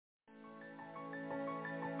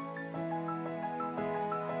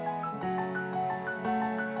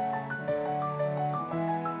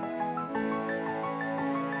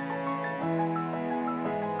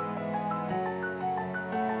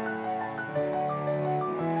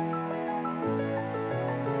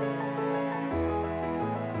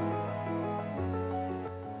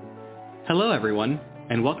Hello everyone,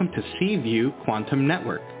 and welcome to Seaview Quantum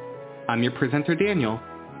Network. I'm your presenter Daniel,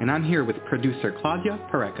 and I'm here with producer Claudia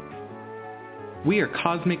Pareca. We are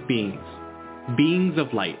cosmic beings, beings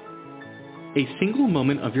of light. A single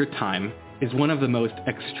moment of your time is one of the most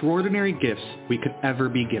extraordinary gifts we could ever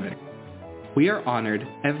be given. We are honored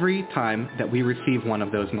every time that we receive one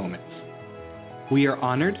of those moments. We are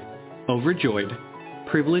honored, overjoyed,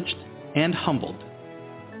 privileged, and humbled.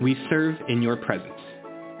 We serve in your presence.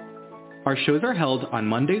 Our shows are held on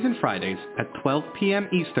Mondays and Fridays at 12 p.m.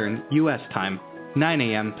 Eastern U.S. Time, 9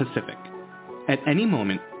 a.m. Pacific. At any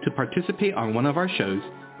moment, to participate on one of our shows,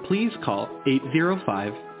 please call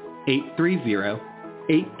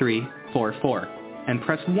 805-830-8344 and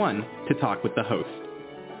press 1 to talk with the host.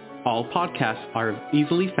 All podcasts are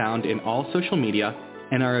easily found in all social media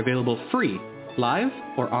and are available free, live,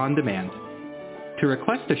 or on demand. To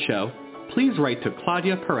request a show, please write to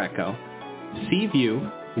Claudia Pareco,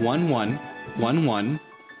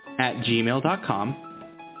 cview1111@gmail.com,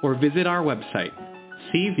 or visit our website,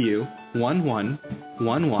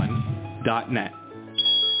 cview1111.net.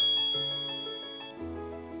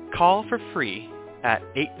 Call for free at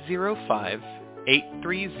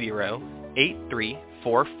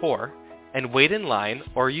 805-830-8344 and wait in line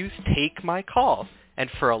or use Take My Call. And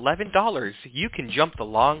for $11, you can jump the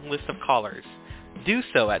long list of callers. Do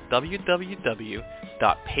so at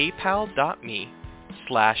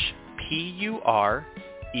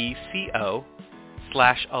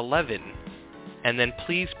www.paypal.me/PURECO/11 and then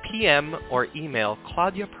please PM or email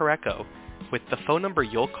Claudia Pareco with the phone number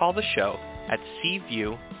you'll call the show at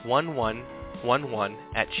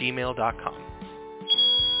cview1111@gmail.com.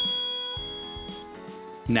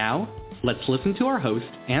 Now, let's listen to our host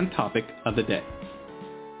and topic of the day.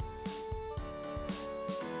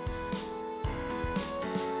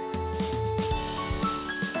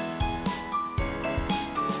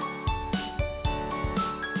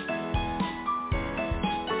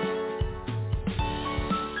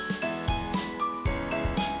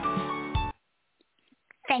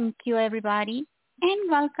 Thank you, everybody, and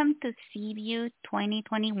welcome to Seaview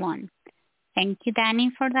 2021. Thank you, Danny,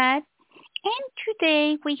 for that. And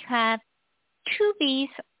today we have to be's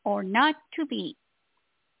or not to be,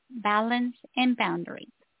 balance and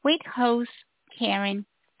boundaries, with host Karen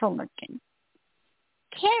Fullerton.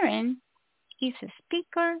 Karen is a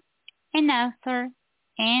speaker, an author,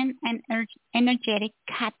 and an energetic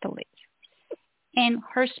catalyst. And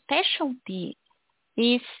her specialty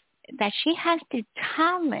is that she has the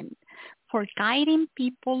talent for guiding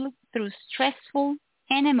people through stressful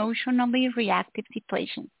and emotionally reactive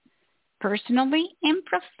situations, personally and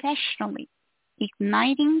professionally,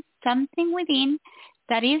 igniting something within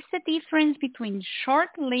that is the difference between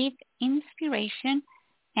short-lived inspiration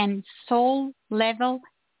and soul-level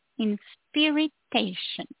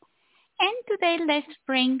inspiration. And today, let's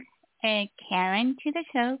bring Karen to the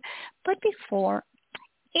show. But before,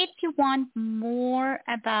 if you want more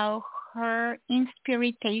about her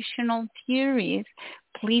inspirational theories,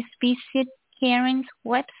 please visit Karen's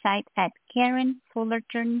website at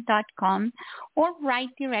karenfullerton.com or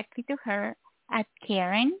write directly to her at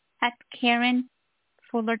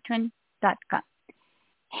karenfullerton.com.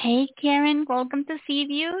 Hey, Karen, welcome to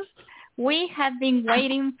Seaview. We have been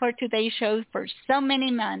waiting for today's show for so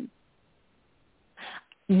many months.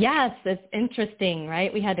 Yes, it's interesting,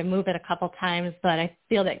 right? We had to move it a couple times, but I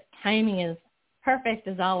feel that timing is perfect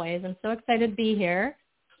as always. I'm so excited to be here.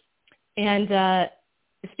 And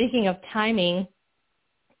speaking of timing,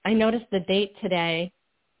 I noticed the date today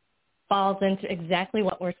falls into exactly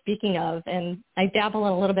what we're speaking of. And I dabble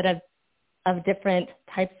in a little bit of different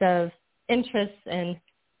types of interests and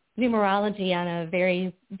numerology on a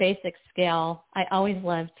very basic scale. I always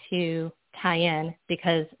love to tie in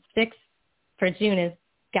because 6 for June is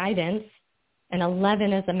guidance, and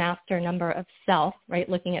 11 is a master number of self, right,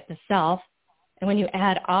 looking at the self. And when you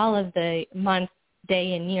add all of the month,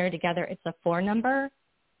 day, and year together, it's a 4 number,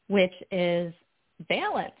 which is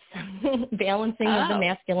balance, balancing of the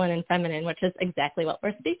masculine and feminine, which is exactly what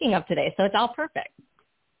we're speaking of today. So it's all perfect.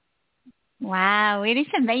 Wow, it is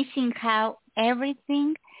amazing how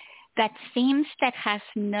everything that seems that has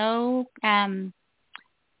no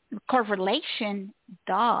correlation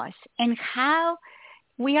does, and how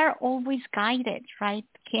we are always guided, right,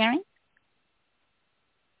 Karen?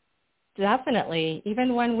 Definitely.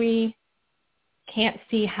 Even when we can't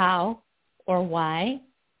see how or why,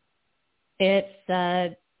 it's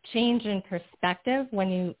a change in perspective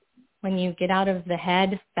when you get out of the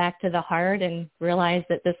head back to the heart and realize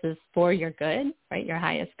that this is for your good, right, your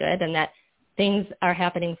highest good, and that things are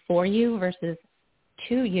happening for you versus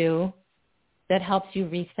to you, that helps you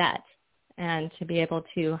reset. and to be able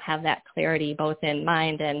to have that clarity both in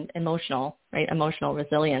mind and emotional, right? Emotional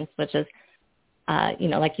resilience, which is,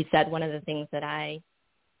 like you said, one of the things that I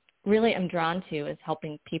really am drawn to is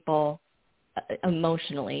helping people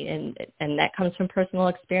emotionally, and that comes from personal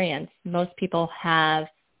experience. Most people have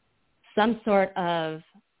some sort of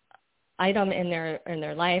item in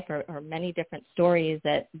their life or many different stories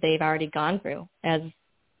that they've already gone through as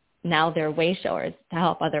now they're way showers to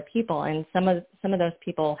help other people. And some of those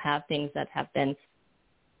people have things that have been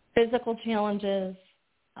physical challenges,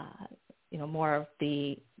 more of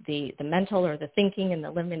the mental or the thinking and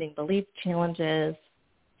the limiting belief challenges.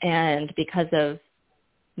 And because of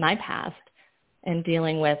my past and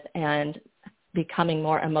dealing with and becoming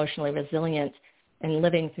more emotionally resilient and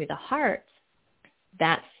living through the heart,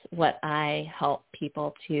 that's what I help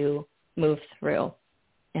people to move through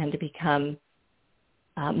and to become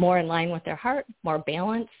more in line with their heart, more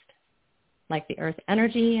balanced, like the earth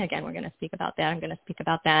energy. Again, we're going to speak about that. I'm going to speak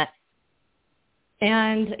about that.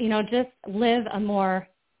 And, just live a more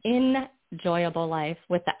enjoyable life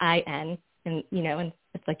with the I-N. And, and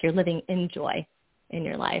it's like you're living in joy in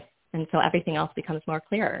your life. And so everything else becomes more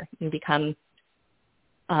clearer. You become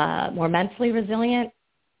more mentally resilient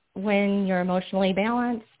when you're emotionally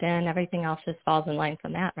balanced, and everything else just falls in line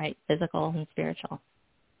from that, right? Physical and spiritual.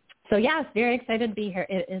 So, yes, very excited to be here.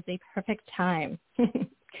 It is a perfect time.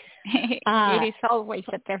 It is always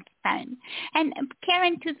a perfect time. And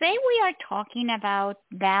Karen, today we are talking about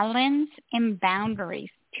balance and boundaries,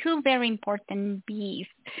 two very important B's.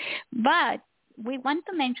 But we want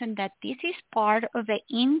to mention that this is part of the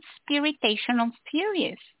Inspirational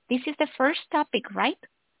series. This is the first topic, right?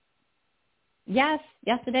 Yes,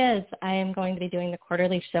 it is. I am going to be doing the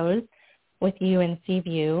quarterly shows with you in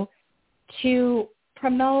Seaview to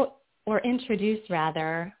promote or introduce,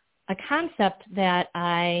 rather, a concept that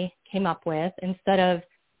I came up with instead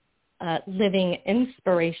of living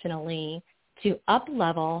inspirationally to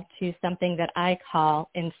up-level to something that I call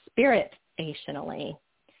inspirationally.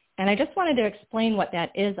 And I just wanted to explain what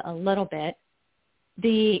that is a little bit.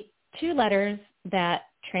 The two letters that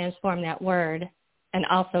transform that word and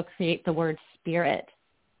also create the word spirit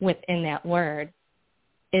within that word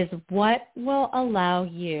is what will allow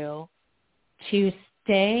you to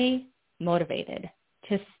stay motivated,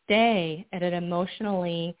 to stay at an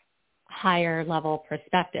emotionally higher level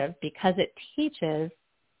perspective, because it teaches,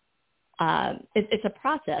 it's a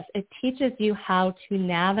process. It teaches you how to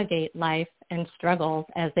navigate life and struggles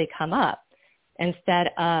as they come up,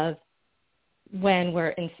 instead of when we're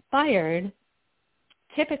inspired.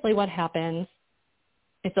 Typically what happens,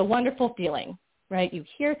 it's a wonderful feeling, right? You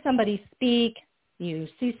hear somebody speak, you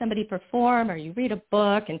see somebody perform, or you read a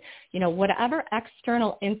book, and, whatever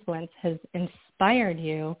external influence has inspired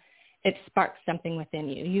you, it sparks something within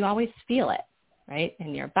you. You always feel it, right?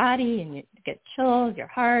 In your body, and you get chills, your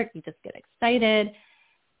heart, you just get excited.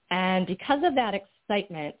 And because of that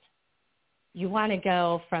excitement, you want to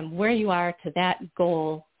go from where you are to that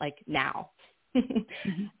goal, like now.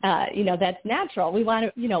 That's natural. We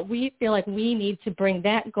want to, we feel like we need to bring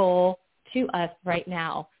that goal to us right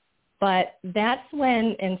now. But that's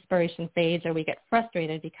when inspiration fades, or we get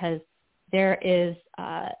frustrated, because there's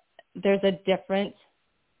a different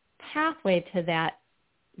pathway to that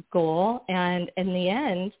goal. And in the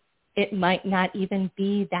end, it might not even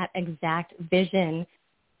be that exact vision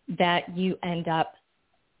that you end up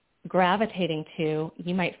gravitating to.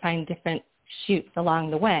 You might find different shoots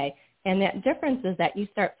along the way. And that difference is that you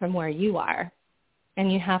start from where you are,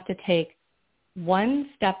 and you have to take one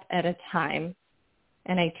step at a time.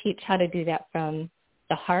 And I teach how to do that from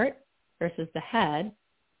the heart versus the head,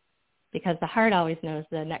 because the heart always knows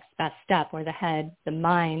the next best step, where the head, the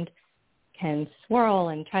mind, can swirl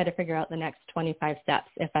and try to figure out the next 25 steps.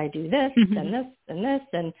 If I do this, then this, and this,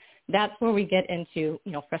 and that's where we get into,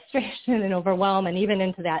 frustration and overwhelm, and even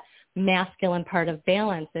into that masculine part of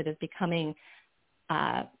balance that is becoming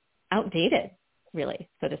outdated, really,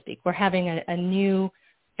 so to speak. We're having a new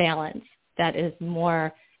balance that is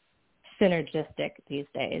more synergistic these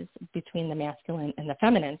days between the masculine and the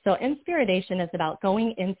feminine. So inspiration is about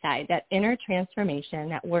going inside, that inner transformation,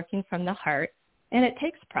 that working from the heart. And it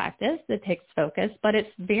takes practice, it takes focus, but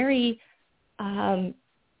it's very, I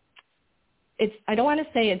don't want to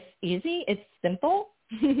say it's easy, it's simple,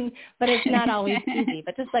 but it's not always easy.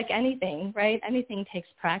 But just like anything, right? Anything takes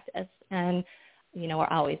practice. And we're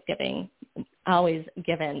always given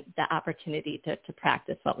the opportunity to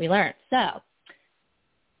practice what we learn. So,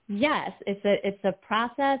 yes, it's a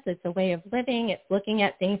process. It's a way of living. It's looking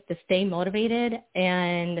at things to stay motivated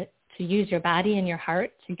and to use your body and your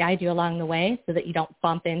heart to guide you along the way, so that you don't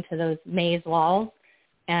bump into those maze walls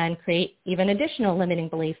and create even additional limiting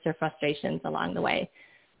beliefs or frustrations along the way.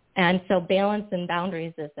 And so balance and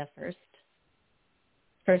boundaries is the first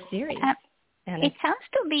series. And it sounds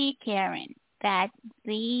to me, Karen, that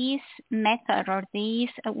this method or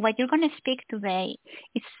what you're going to speak today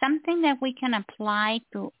is something that we can apply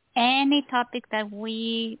to any topic that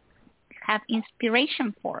we have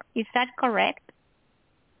inspiration for. Is that correct?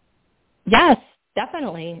 Yes,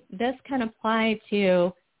 definitely. This can apply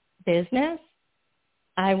to business.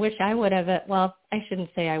 I wish I would have, well, I shouldn't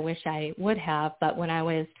say I wish I would have, but when I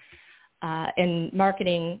was in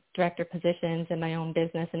marketing director positions in my own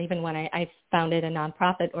business, and even when I founded a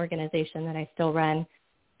nonprofit organization that I still run,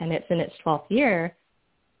 and it's in its 12th year,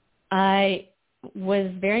 I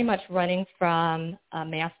was very much running from a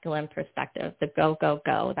masculine perspective, the go, go,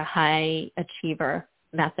 go, the high achiever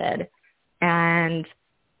method. And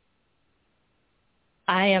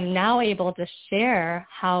I am now able to share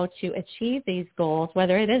how to achieve these goals,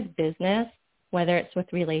 whether it is business, whether it's with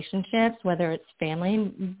relationships, whether it's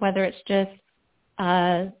family, whether it's just,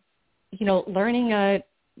 learning a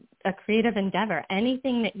creative endeavor,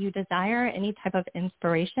 anything that you desire, any type of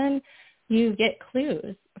inspiration, you get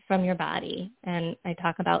clues from your body. And I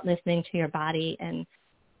talk about listening to your body and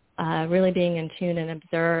really being in tune and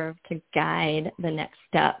observe to guide the next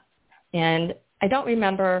step. And I don't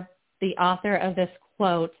remember the author of this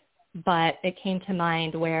quote, but it came to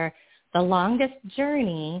mind where the longest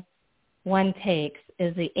journey one takes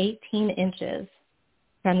is the 18 inches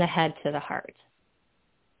from the head to the heart.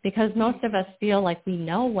 Because most of us feel like we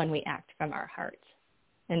know when we act from our heart.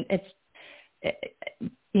 And it's,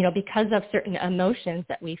 because of certain emotions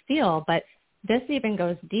that we feel, but this even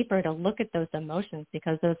goes deeper to look at those emotions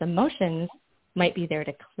because those emotions might be there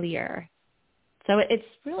to clear. So it's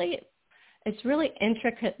really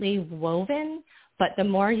intricately woven, but the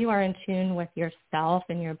more you are in tune with yourself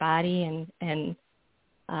and your body and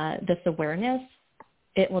this awareness,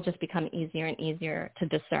 it will just become easier and easier to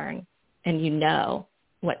discern, and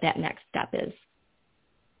what that next step is.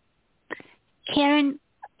 Karen,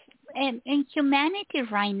 in humanity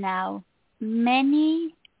right now,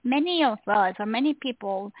 many of us or many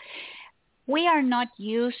people, we are not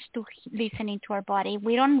used to listening to our body.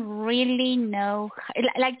 We don't really know,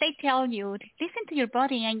 like they tell you, listen to your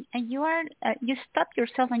body, and you stop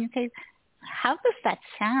yourself and you say, how does that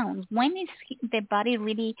sound? When is the body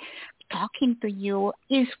really talking to you?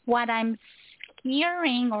 Is what I'm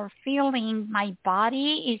hearing or feeling my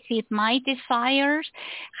body? Is it my desires?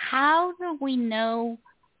 How do we know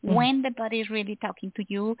when the body is really talking to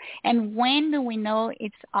you? And when do we know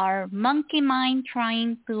it's our monkey mind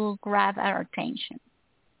trying to grab our attention?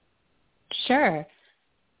 Sure.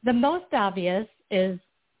 The most obvious is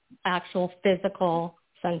actual physical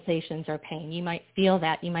sensations or pain. You might feel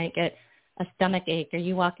that. You might get a stomach ache, or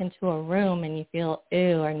you walk into a room and you feel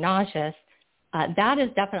or nauseous. That is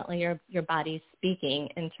definitely your body speaking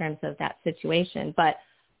in terms of that situation. But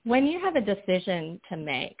when you have a decision to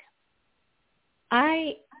make,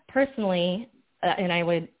 I personally, and I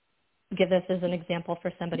would give this as an example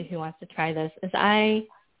for somebody who wants to try this, is I,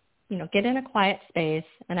 get in a quiet space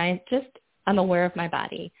and I'm aware of my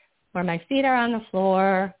body, where my feet are on the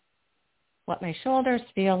floor, what my shoulders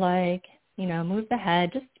feel like, move the head,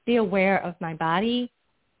 just be aware of my body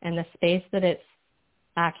and the space that it's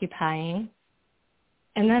occupying.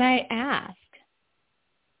 And then I ask,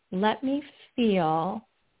 let me feel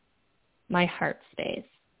my heart space.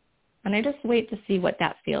 And I just wait to see what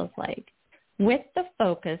that feels like. With the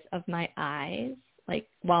focus of my eyes, like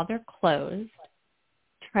while they're closed,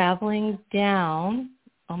 traveling down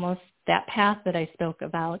almost that path that I spoke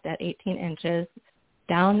about, that 18 inches,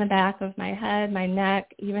 down the back of my head, my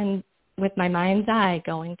neck, even with my mind's eye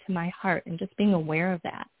going to my heart and just being aware of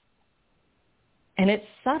that. And it's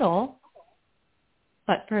subtle,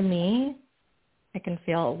 but for me, I can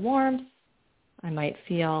feel a warmth. I might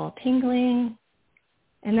feel tingling.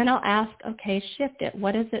 And then I'll ask, okay, shift it.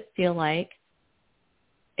 What does it feel like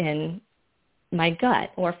in my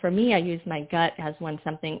gut? Or for me, I use my gut as when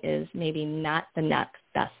something is maybe not the next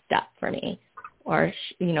best step for me. Or,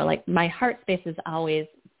 like my heart space is always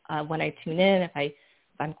when I tune in, if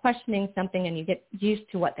I'm questioning something and you get used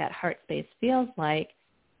to what that heart space feels like,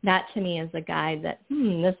 that to me is a guide that,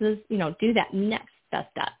 this is, do that next best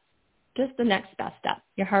step, just the next best step.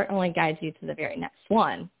 Your heart only guides you to the very next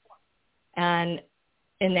one. And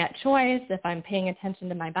in that choice, if I'm paying attention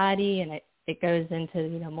to my body and it goes into,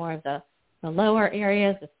 more of the lower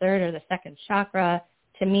areas, the third or the second chakra,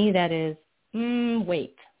 to me that is,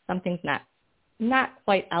 wait, something's not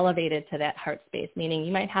quite elevated to that heart space, meaning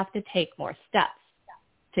you might have to take more steps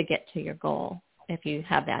to get to your goal if you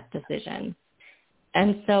have that decision.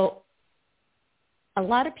 And so a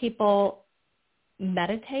lot of people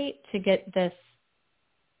meditate to get this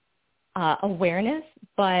awareness,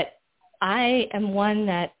 but I am one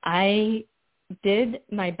that I did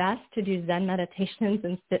my best to do Zen meditations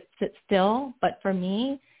and sit still, but for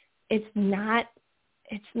me, it's not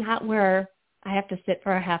where I have to sit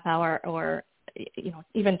for a half hour or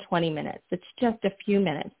even 20 minutes. It's just a few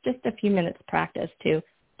minutes practice to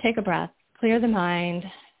take a breath, clear the mind,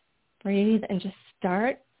 breathe, and just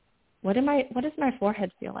start. What does my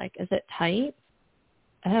forehead feel like? Is it tight?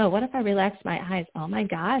 Oh, what if I relax my eyes? Oh my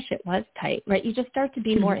gosh, it was tight, right? You just start to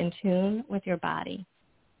be more in tune with your body,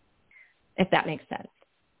 if that makes sense.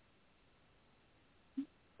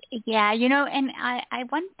 Yeah, and I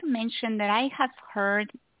want to mention that I have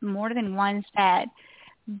heard more than once that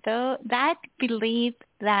that belief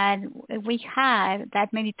that we had,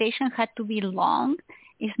 that meditation had to be long,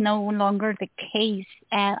 is no longer the case.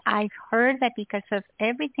 And I've heard that because of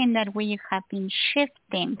everything that we have been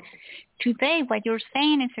shifting today, what you're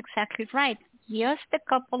saying is exactly right. Just a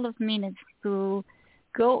couple of minutes to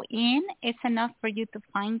go in is enough for you to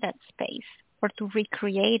find that space or to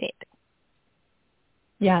recreate it.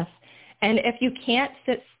 Yes. And if you can't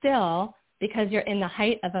sit still because you're in the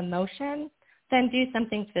height of emotion, then do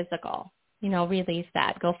something physical. Release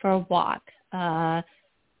that. Go for a walk.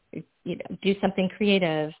 Do something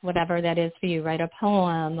creative, whatever that is for you. Write a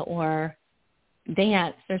poem or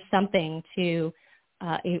dance or something to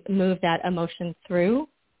move that emotion through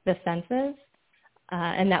the senses,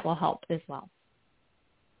 and that will help as well.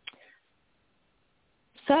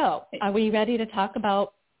 So, are we ready to talk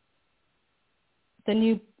about the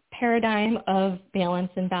new paradigm of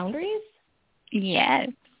balance and boundaries? Yes.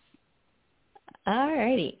 All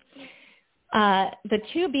righty. The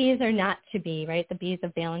two B's are not to be, right? The B's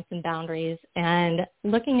of balance and boundaries. And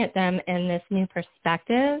looking at them in this new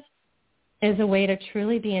perspective is a way to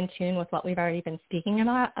truly be in tune with what we've already been speaking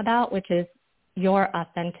about, which is your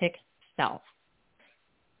authentic self.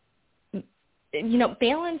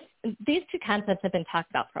 Balance, these two concepts have been talked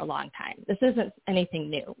about for a long time. This isn't anything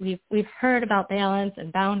new. We've heard about balance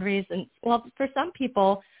and boundaries. And, well, for some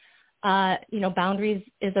people, boundaries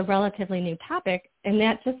is a relatively new topic, and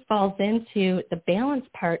that just falls into the balance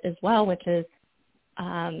part as well, which is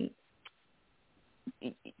the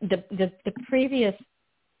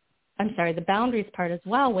boundaries part as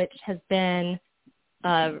well, which has been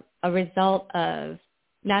a result of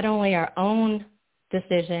not only our own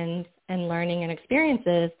decisions and learning and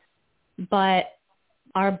experiences, but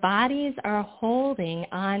our bodies are holding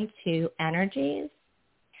on to energies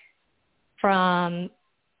from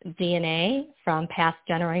DNA, from past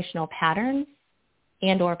generational patterns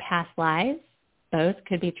and or past lives. Both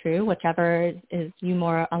could be true, whichever is you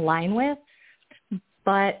more align with.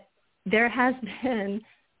 But there has been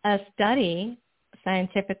a study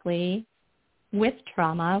scientifically with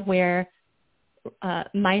trauma where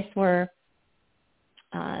mice were,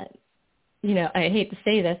 I hate to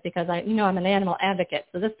say this because I'm an animal advocate,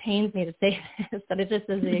 so this pains me to say this, but it just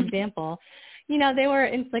as an example. They were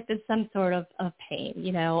inflicted some sort of pain,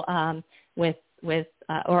 with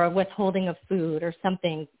or withholding of food or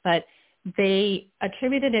something, but they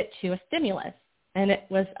attributed it to a stimulus, and it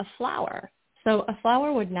was a flower. So a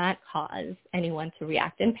flower would not cause anyone to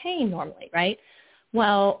react in pain normally, right?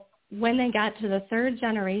 Well, when they got to the third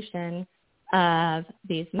generation of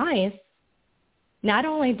these mice, not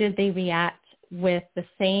only did they react with the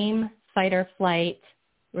same fight or flight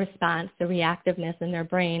response, the reactiveness in their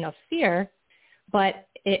brain of fear, but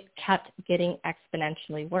it kept getting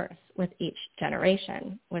exponentially worse with each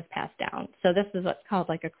generation was passed down. So this is what's called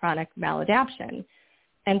like a chronic maladaptation.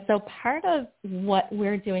 And so part of what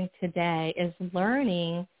we're doing today is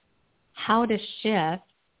learning how to shift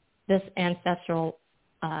this ancestral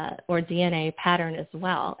or DNA pattern as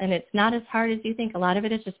well. And it's not as hard as you think. A lot of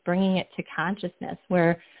it is just bringing it to consciousness.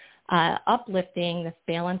 We're uplifting this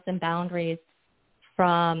balance and boundaries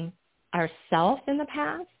from ourself in the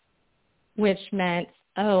past, which meant,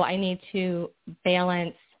 I need to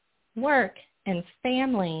balance work and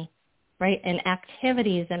family, right, and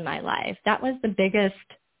activities in my life. That was the biggest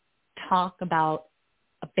talk about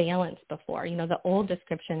a balance before. The old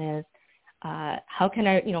description is how can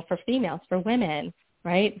I, for females, for women,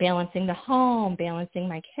 right, balancing the home, balancing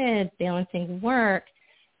my kids, balancing work,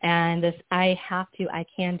 and this I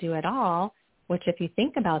can do it all, which if you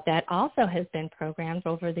think about that also has been programmed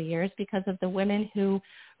over the years because of the women who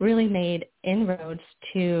really made inroads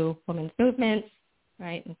to women's movements,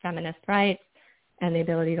 right, and feminist rights and the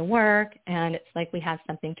ability to work, and it's like we have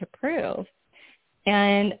something to prove.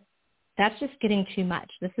 And that's just getting too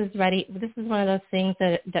much. This is one of those things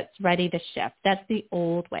that's ready to shift. That's the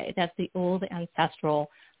old way. That's the old ancestral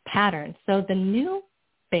patterns. So the new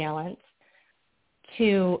balance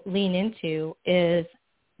to lean into is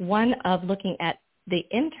one of looking at the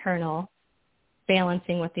internal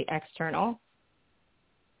balancing with the external,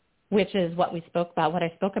 which is what we spoke about, what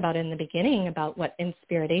I spoke about in the beginning about what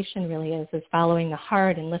inspiration really is following the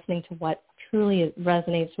heart and listening to what truly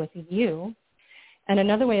resonates with you. And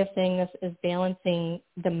another way of saying this is balancing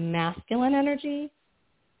the masculine energy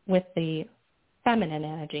with the feminine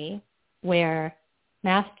energy, where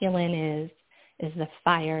masculine is the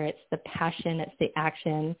fire, it's the passion, it's the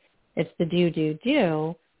action, it's the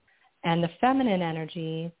do, and the feminine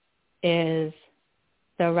energy is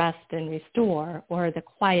the rest and restore, or the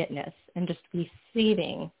quietness and just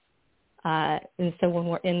receiving. And so when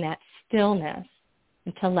we're in that stillness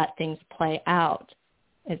and to let things play out,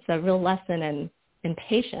 it's a real lesson in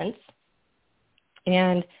patience.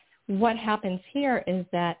 And what happens here is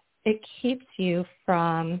that it keeps you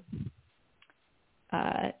from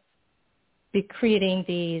creating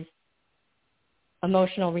these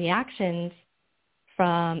emotional reactions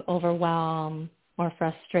from overwhelm or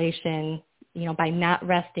frustration, by not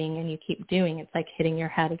resting and you keep doing. It's like hitting your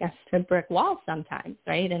head against a brick wall sometimes,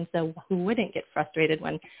 right? And so who wouldn't get frustrated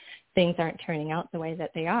when things aren't turning out the way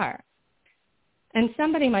that they are? And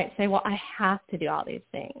somebody might say, well, I have to do all these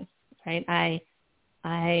things, right? I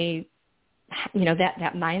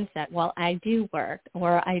that mindset, well, I do work,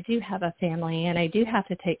 or I do have a family, and I do have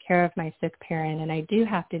to take care of my sick parent, and I do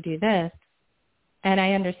have to do this. And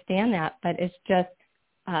I understand that, but it's just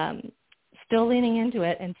still leaning into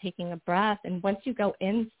it and taking a breath. And once you go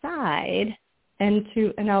inside, and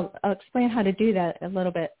I'll explain how to do that a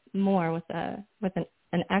little bit more with an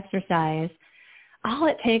exercise. All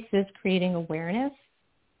it takes is creating awareness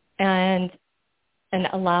and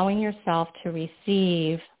allowing yourself to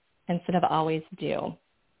receive instead of always do.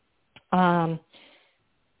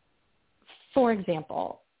 For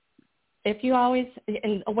example, if you always,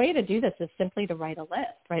 and a way to do this is simply to write a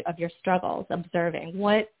list, right, of your struggles, observing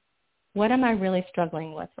what am I really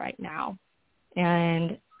struggling with right now?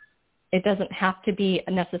 And it doesn't have to be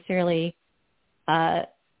necessarily a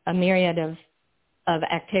myriad of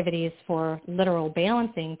activities for literal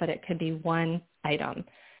balancing, but it could be one item,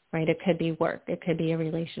 right? It could be work. It could be a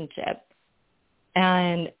relationship.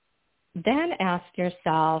 And then ask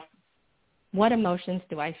yourself, what emotions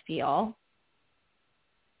do I feel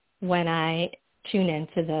when I tune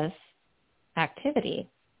into this activity?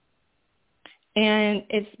 And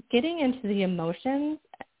it's getting into the emotions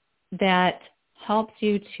that helps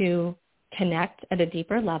you to connect at a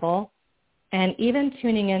deeper level, and even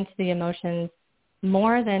tuning into the emotions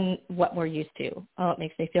more than what we're used to. Oh, it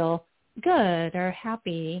makes me feel good or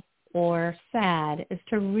happy or sad, is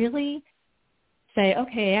to really say,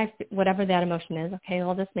 okay, whatever that emotion is, okay,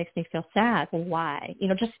 well, this makes me feel sad. Well, why?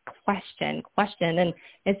 Just question. And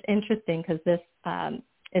it's interesting because this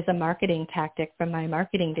is a marketing tactic from my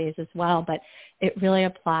marketing days as well, but it really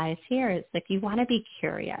applies here. It's like you want to be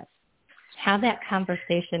curious. Have that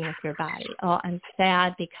conversation with your body. Oh, I'm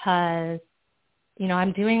sad because,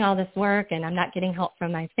 I'm doing all this work and I'm not getting help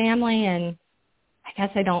from my family, and I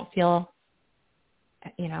guess I don't feel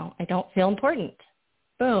important.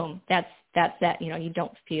 Boom. That's that, you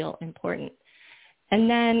don't feel important. And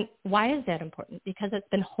then why is that important? Because it's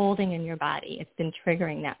been holding in your body. It's been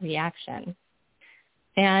triggering that reaction.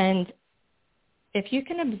 And if you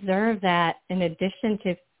can observe that in addition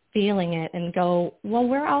to feeling it and go, well,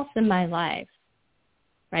 where else in my life,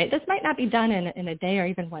 right? This might not be done in a day or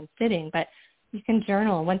even one sitting, but you can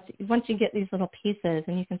journal once you get these little pieces,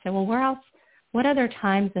 and you can say, well, where else, what other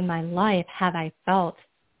times in my life have I felt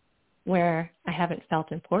where I haven't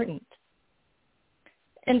felt important?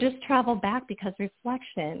 And just travel back, because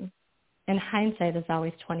reflection and hindsight is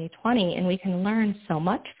always 20/20, and we can learn so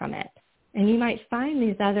much from it. And you might find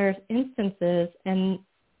these other instances and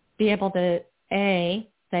be able to, say,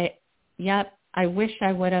 yep, I wish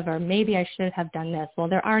I would have, or maybe I should have done this. Well,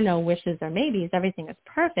 there are no wishes or maybes. Everything is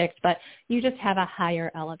perfect, but you just have a higher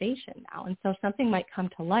elevation now. And so something might come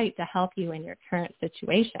to light to help you in your current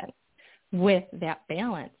situation with that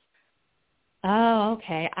balance. Oh,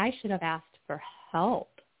 okay, I should have asked for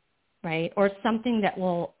help, right? Or something that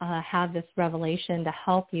will have this revelation to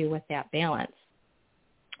help you with that balance.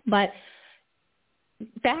 But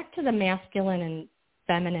back to the masculine and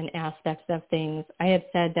feminine aspects of things, I had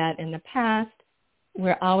said that in the past,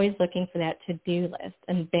 we're always looking for that to-do list,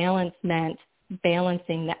 and balance meant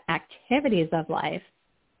balancing the activities of life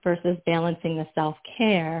versus balancing the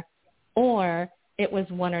self-care, or it was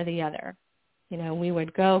one or the other. We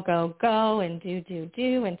would go and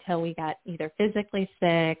do until we got either physically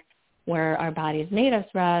sick where our bodies made us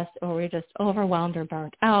rest, or we're just overwhelmed or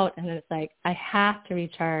burnt out, and then it's like, I have to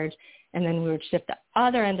recharge, and then we would shift the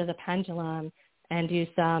other end of the pendulum and do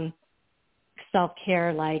some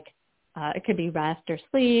self-care, like it could be rest or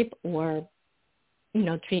sleep, or,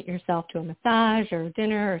 treat yourself to a massage or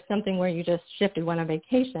dinner or something where you just shifted, went on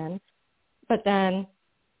vacation. But then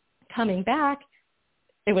coming back,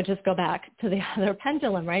 it would just go back to the other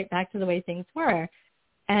pendulum, right? Back to the way things were.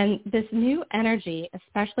 And this new energy,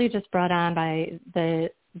 especially just brought on by the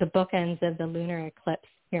bookends of the lunar eclipse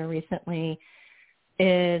here recently,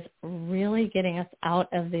 is really getting us out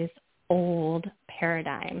of this old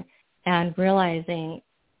paradigm and realizing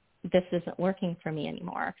this isn't working for me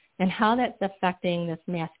anymore. And how that's affecting this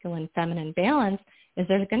masculine-feminine balance is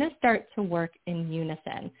they're going to start to work in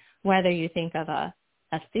unison, whether you think of a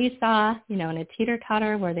seesaw, and a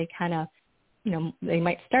teeter-totter where they kind of, they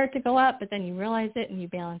might start to go up, but then you realize it and you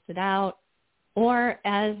balance it out, or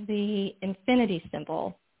as the infinity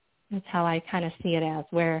symbol. That's how I kind of see it as,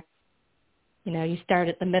 where, you start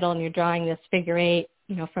at the middle and you're drawing this figure eight,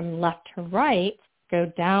 from left to right, go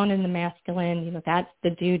down in the masculine, that's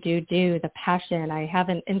the do, the passion. I have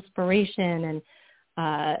an inspiration, and,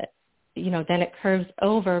 then it curves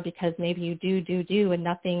over because maybe you do, and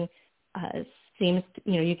nothing seems,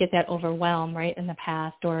 you get that overwhelm, right, in the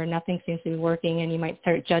past, or nothing seems to be working, and you might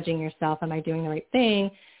start judging yourself. Am I doing the right thing?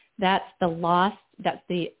 That's the loss. That's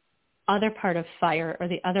the other part of fire, or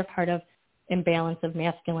the other part of imbalance of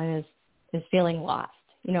masculine is feeling lost,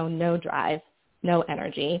 no drive, no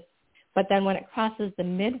energy. But then when it crosses the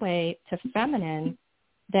midway to feminine,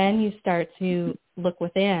 then you start to look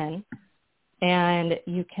within, and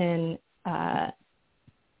you can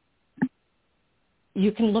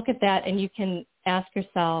look at that, and you can ask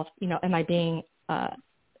yourself, am I being,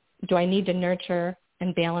 do I need to nurture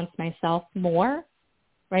and balance myself more,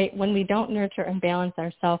 right? When we don't nurture and balance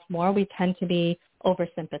ourselves more, we tend to be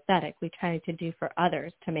oversympathetic. We try to do for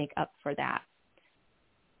others to make up for that.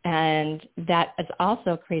 And that is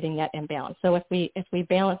also creating that imbalance. So if we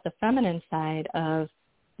balance the feminine side of,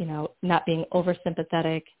 not being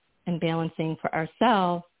oversympathetic and balancing for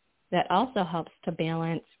ourselves, that also helps to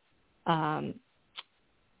balance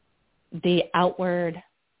the outward.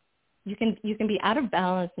 You can be out of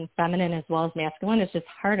balance in feminine as well as masculine. It's just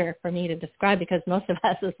harder for me to describe because most of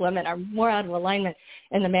us as women are more out of alignment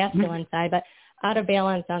in the masculine side, but out of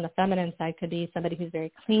balance on the feminine side could be somebody who's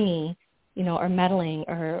very clingy, or meddling,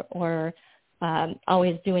 or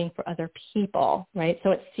always doing for other people, right?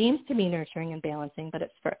 So it seems to be nurturing and balancing, but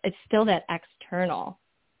it's still that external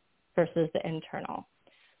versus the internal.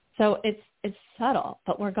 So it's subtle,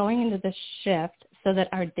 but we're going into this shift so that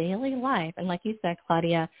our daily life, and like you said,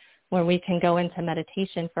 Claudia, where we can go into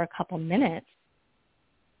meditation for a couple minutes,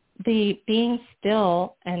 the being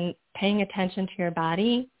still and paying attention to your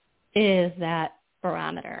body is that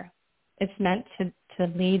barometer. It's meant to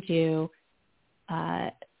lead you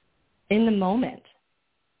in the moment,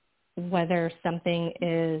 whether something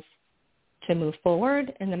is to move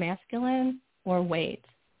forward in the masculine or wait.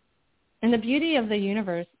 And the beauty of the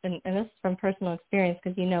universe, and this is from personal experience,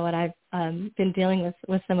 because you know what, I've been dealing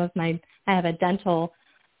with some of I have a dental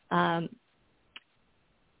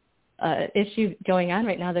issue going on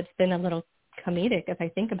right now that's been a little comedic if I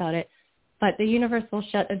think about it, but the universe will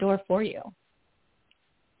shut a door for you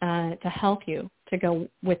to help you to go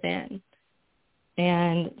within.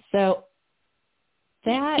 And so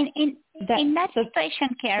that in that situation,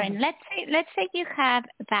 Karen, let's say you have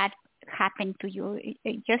that happen to you,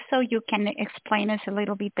 just so you can explain us a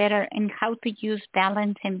little bit better in how to use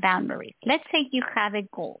balance and boundaries. Let's say you have a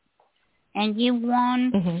goal and you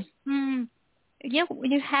want,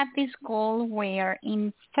 you have this goal where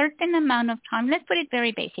in certain amount of time, let's put it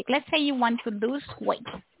very basic. Let's say you want to lose weight,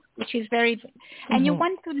 which is very, and you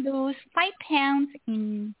want to lose 5 pounds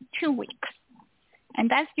in 2 weeks. And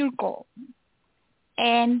that's your goal.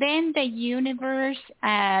 And then the universe,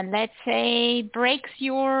 let's say, breaks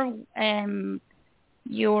your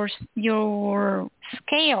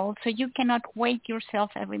scale, so you cannot weigh yourself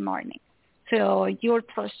every morning. So you're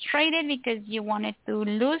frustrated because you wanted to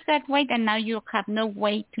lose that weight, and now you have no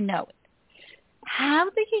way to know it. How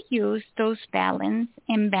do you use those balance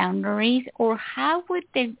and boundaries, or how would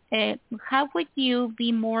you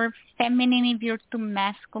be more feminine if you're too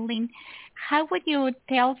masculine? How would you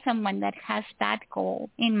tell someone that has that goal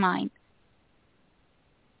in mind?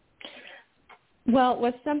 Well,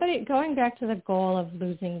 with somebody, going back to the goal of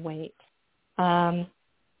losing weight, I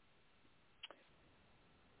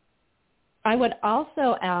would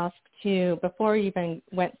also ask to, before you even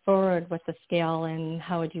went forward with the scale and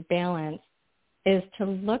how would you balance, is to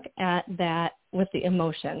look at that with the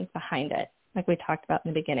emotions behind it, like we talked about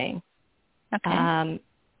in the beginning. Okay.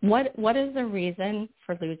 What is the reason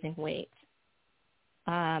for losing weight?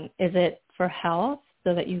 Is it for health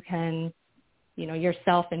so that you can,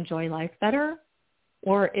 yourself enjoy life better?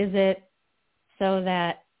 Or is it so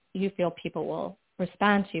that you feel people will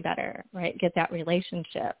respond to you better, right? Get that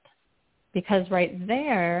relationship. Because right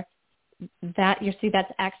there, that's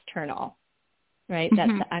external, right?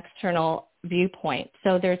 That's the external viewpoint.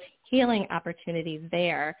 So there's healing opportunities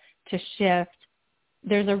there to shift.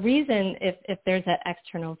 There's a reason if there's that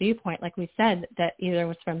external viewpoint, like we said, that either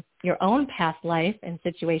was from your own past life and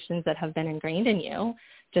situations that have been ingrained in you,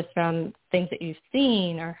 just from things that you've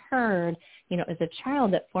seen or heard, as a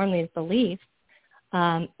child that formed these beliefs,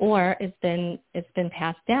 or it's been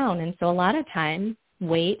passed down. And so a lot of times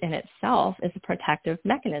weight in itself is a protective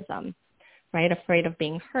mechanism, right? Afraid of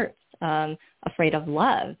being hurt, afraid of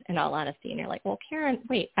love, in all honesty. And you're like, well, Karen,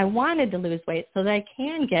 wait, I wanted to lose weight so that I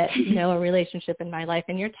can get, a relationship in my life.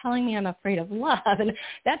 And you're telling me I'm afraid of love. And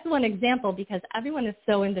that's one example, because everyone is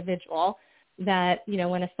so individual that,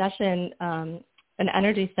 when a session, an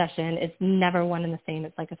energy session is never one and the same.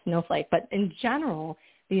 It's like a snowflake. But in general,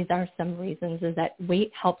 these are some reasons, is that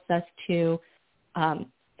weight helps us to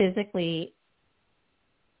physically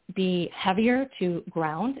be heavier, to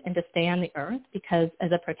ground and to stay on the earth, because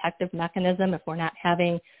as a protective mechanism, if we're not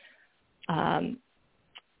having, and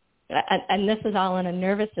this is all in a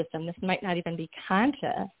nervous system, this might not even be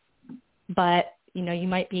conscious, but, you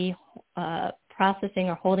might be processing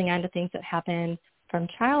or holding on to things that happened from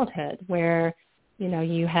childhood where,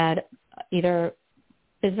 you had either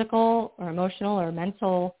physical or emotional or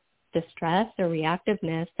mental distress or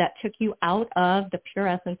reactiveness that took you out of the pure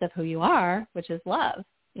essence of who you are, which is love.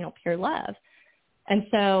 Pure love. And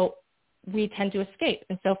so we tend to escape.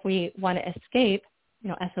 And so if we want to escape,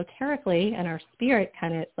 esoterically, and our spirit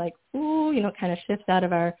kind of like, kind of shifts out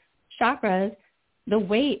of our chakras, the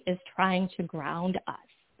weight is trying to ground us.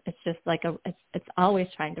 It's just like it's always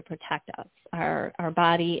trying to protect us. Our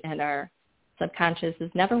body and our subconscious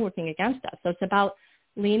is never working against us. So it's about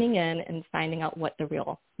leaning in and finding out what the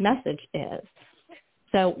real message is.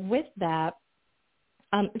 So with that,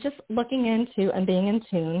 just looking into and being in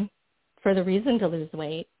tune for the reason to lose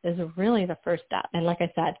weight is really the first step. And like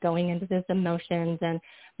I said, going into those emotions, and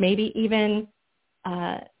maybe even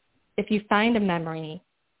if you find a memory,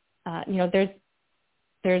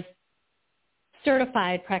 there's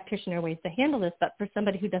certified practitioner ways to handle this, but for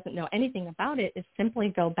somebody who doesn't know anything about it, is simply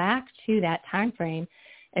go back to that time frame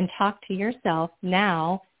and talk to yourself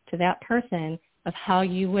now, to that person, of how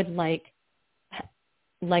you would like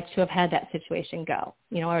to have had that situation go,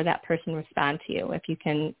 or that person respond to you, if you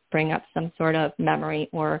can bring up some sort of memory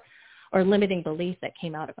or limiting belief that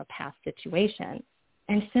came out of a past situation,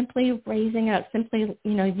 and simply raising it up, simply,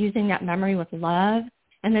 using that memory with love,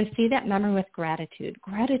 and then see that memory with gratitude.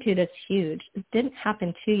 Gratitude is huge. It didn't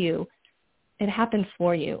happen to you. It happened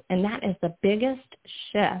for you. And that is the biggest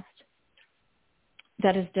shift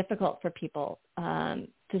that is difficult for people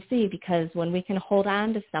to see, because when we can hold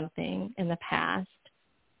on to something in the past,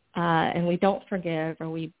 and we don't forgive, or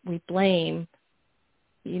we blame,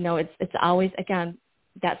 it's always, again,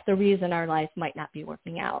 that's the reason our life might not be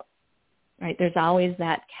working out, right? There's always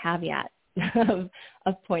that caveat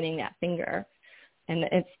of pointing that finger. And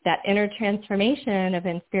it's that inner transformation of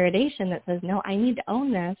inspiration that says, no, I need to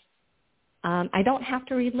own this. I don't have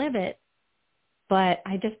to relive it, but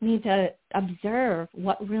I just need to observe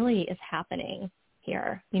what really is happening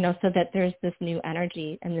here, so that there's this new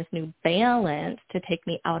energy and this new balance to take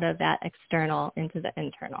me out of that external into the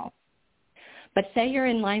internal. But say you're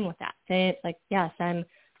in line with that. Say it's like, yes, I'm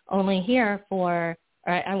only here or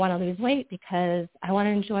I want to lose weight because I want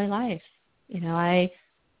to enjoy life.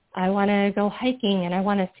 I want to go hiking and I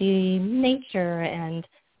want to see nature and,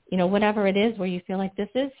 whatever it is where you feel like this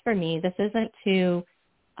is for me. This isn't to,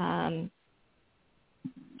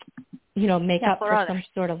 make up for some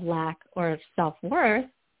sort of lack or self-worth.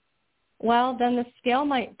 Well, then the scale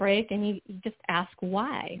might break and you just ask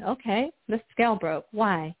why. Okay, the scale broke.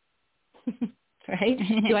 Why? Right?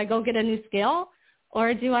 Do I go get a new scale?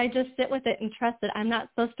 Or do I just sit with it and trust that I'm not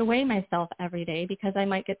supposed to weigh myself every day because I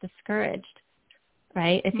might get discouraged,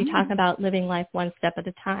 right? If you talk about living life one step at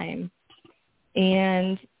a time.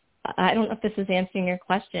 And I don't know if this is answering your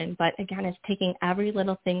question, but again, it's taking every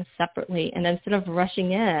little thing separately. And instead of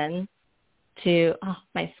rushing in to,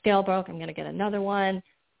 my scale broke, I'm going to get another one,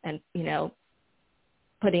 and,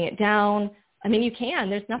 putting it down. I mean, you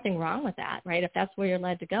can. There's nothing wrong with that, right, if that's where you're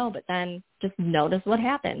led to go. But then just notice what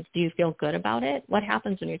happens. Do you feel good about it? What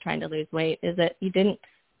happens when you're trying to lose weight? Is it you didn't,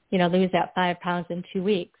 lose that 5 pounds in 2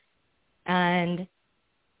 weeks? And,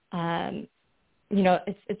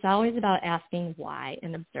 it's always about asking why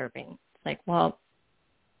and observing. like, well,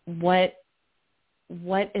 what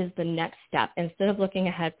is the next step? Instead of looking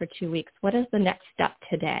ahead for 2 weeks, what is the next step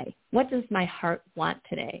today? What does my heart want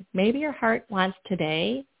today? Maybe your heart wants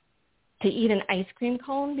today to eat an ice cream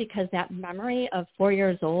cone because that memory of 4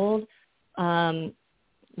 years old,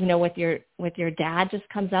 with your dad just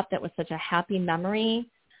comes up. That was such a happy memory,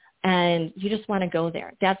 and you just want to go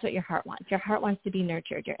there. That's what your heart wants. Your heart wants to be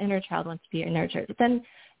nurtured. Your inner child wants to be nurtured. But then,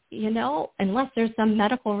 unless there's some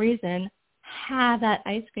medical reason, have that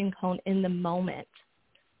ice cream cone in the moment.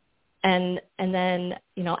 And then,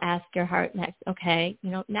 ask your heart next, okay,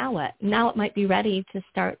 now what? Now it might be ready to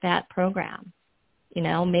start that program.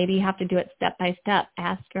 Maybe you have to do it step by step.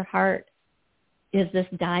 Ask your heart, is this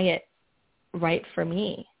diet right for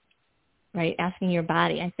me? Right? Asking your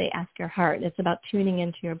body. I say ask your heart. It's about tuning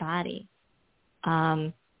into your body.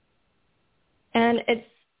 And it's,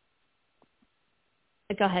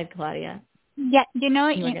 go ahead, Claudia. Yeah,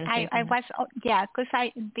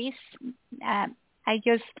 I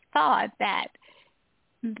just thought that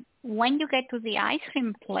when you get to the ice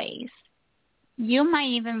cream place, you might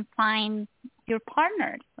even find your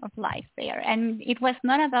partner of life there. And it was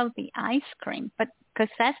not about the ice cream, but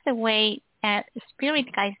because that's the way Spirit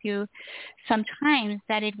guides you sometimes,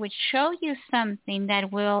 that it would show you something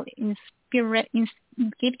that will give you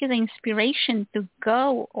the inspiration to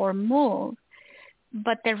go or move,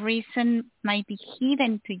 but the reason might be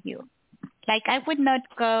hidden to you. Like, I would not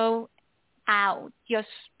go out just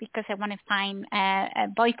because I want to find a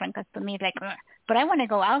boyfriend, because to me it's like, ugh. But I want to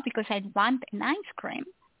go out because I want an ice cream.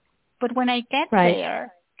 But when I get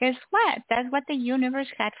there, guess what? That's what the universe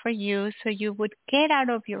had for you, so you would get out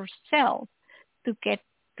of yourself to get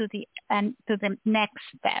to the next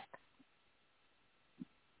step.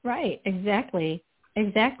 Right, exactly.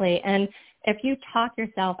 And if you talk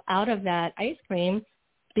yourself out of that ice cream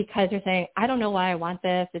because you're saying, I don't know why I want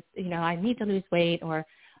this, it's, I need to lose weight, or,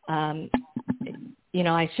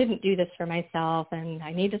 I shouldn't do this for myself, and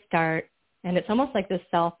I need to start, and it's almost like this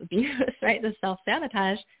self-abuse, right, this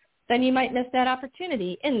self-sabotage, then you might miss that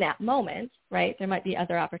opportunity in that moment, right? There might be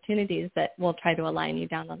other opportunities that will try to align you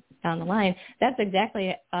down the line. That's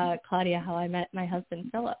exactly, Claudia, how I met my husband,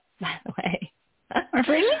 Philip, by the way.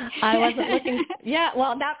 Really? I wasn't looking. Yeah,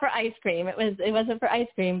 well, not for ice cream. It wasn't for ice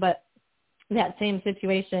cream, but that same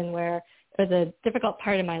situation where it was a difficult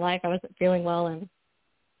part of my life. I wasn't feeling well, and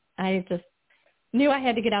I just knew I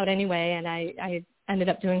had to get out anyway. And I ended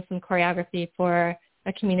up doing some choreography for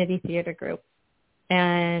a community theater group,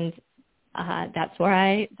 and that's where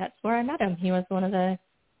I met him. He was one of the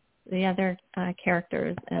other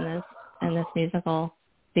characters in this musical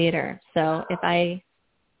theater. So if I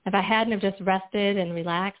hadn't have just rested and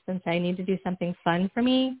relaxed and said I need to do something fun for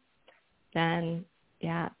me, then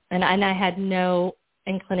yeah. And I had no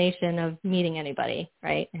inclination of meeting anybody,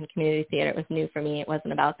 right? In community theater, it was new for me. It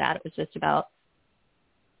wasn't about that. It was just about,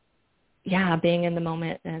 being in the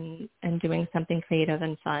moment and doing something creative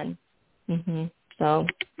and fun. Mm-hmm. So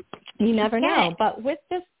you never know. But with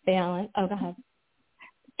this balance, go ahead.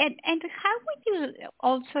 And how would you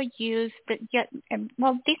also use this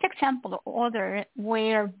example or other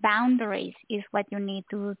where boundaries is what you need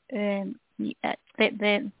to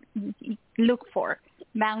look for?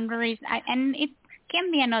 Boundaries, and it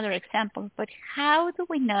can be another example, but how do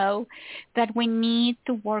we know that we need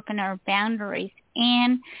to work on our boundaries?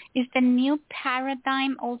 And is the new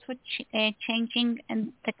paradigm also changing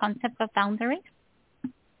the concept of boundaries?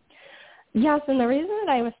 Yes, and the reason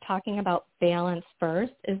that I was talking about balance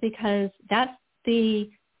first is because that's the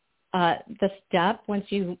step. Once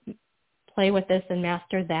you play with this and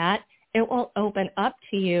master that, it will open up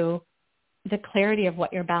to you the clarity of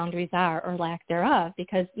what your boundaries are or lack thereof.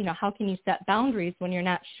 Because, how can you set boundaries when you're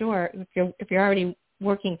not sure? If you're already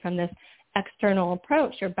working from this external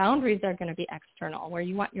approach, your boundaries are going to be external, where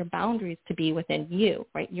you want your boundaries to be within you,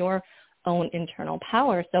 right? Your own internal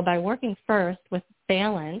power. So by working first with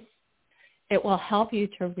balance, it will help you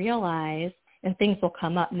to realize, and things will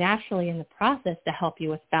come up naturally in the process to help you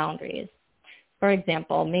with boundaries. For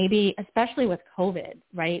example, maybe, especially with COVID,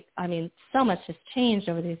 right? I mean, so much has changed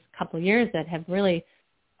over these couple of years that have really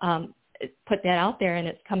put that out there, and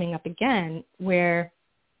it's coming up again, where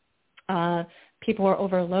people are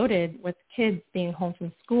overloaded with kids being home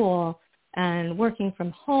from school and working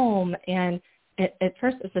from home. And at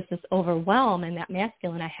first it's just this overwhelm and that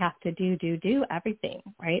masculine, I have to do everything,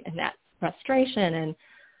 right? And that frustration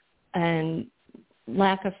and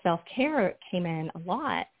lack of self-care came in a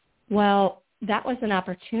lot. Well, that was an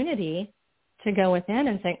opportunity to go within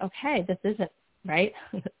and say, okay, this isn't right.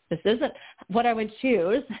 This isn't what I would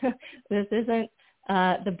choose. This isn't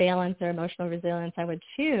the balance or emotional resilience I would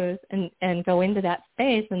choose, and go into that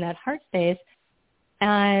space and that heart space.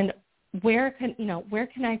 And where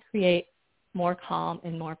can I create more calm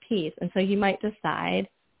and more peace? And so you might decide,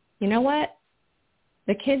 you know what,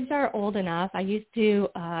 the kids are old enough. I used to,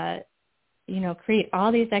 create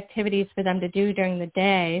all these activities for them to do during the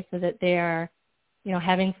day so that they're,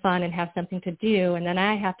 having fun and have something to do. And then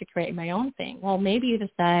I have to create my own thing. Well, maybe you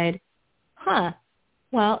decide,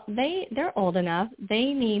 well, they're old enough.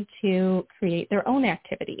 They need to create their own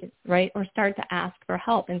activities, right? Or start to ask for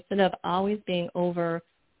help instead of always being over,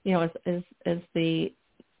 as the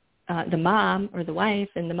mom or the wife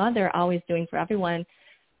and the mother always doing for everyone,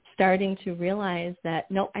 starting to realize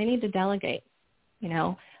that, no, I need to delegate.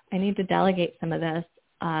 I need to delegate some of this.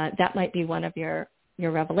 That might be one of your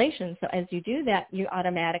revelations. So as you do that, you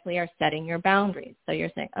automatically are setting your boundaries. So you're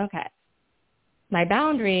saying, okay, my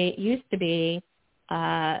boundary used to be,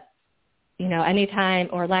 anytime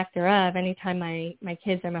or lack thereof, anytime my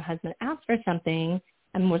kids or my husband asked for something,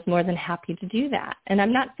 I was more than happy to do that. And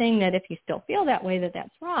I'm not saying that if you still feel that way that that's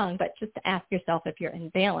wrong, but just to ask yourself if you're in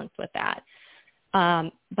balance with that.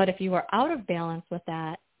 But if you are out of balance with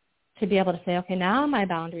that, to be able to say, okay, now my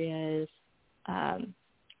boundary is,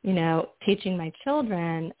 teaching my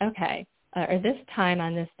children, okay, or this time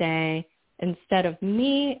on this day, instead of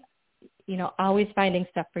me, always finding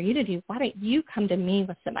stuff for you to do, why don't you come to me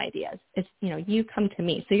with some ideas? It's, you come to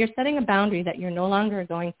me. So you're setting a boundary that you're no longer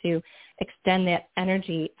going to extend that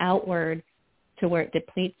energy outward to where it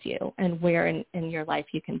depletes you, and where in your life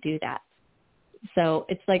you can do that. So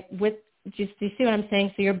it's like do you see what I'm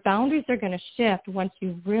saying? So your boundaries are going to shift once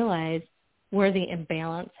you realize where the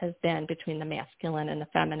imbalance has been between the masculine and the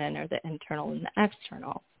feminine, or the internal and the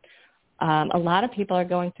external. A lot of people are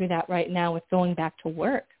going through that right now with going back to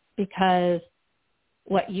work, because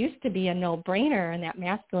what used to be a no-brainer in that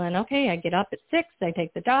masculine, okay, I get up at 6, I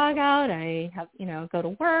take the dog out, I have, go to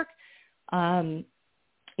work, I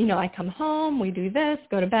come home, we do this,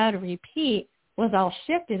 go to bed, repeat, was all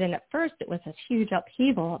shifted. And at first it was a huge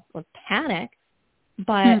upheaval of panic,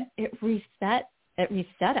 but it reset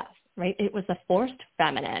us, right? It was a forced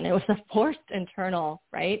feminine. It was a forced internal,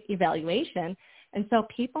 right, evaluation. And so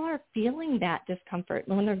people are feeling that discomfort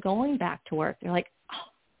when they're going back to work. They're like,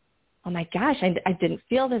 oh my gosh, I didn't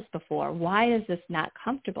feel this before. Why is this not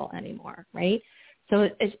comfortable anymore, right? So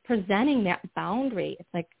it's presenting that boundary. It's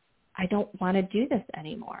like, I don't want to do this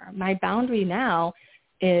anymore. My boundary now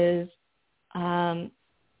is,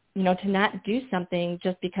 to not do something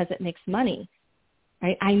just because it makes money,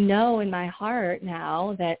 right? I know in my heart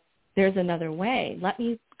now that there's another way. Let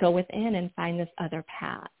me go within and find this other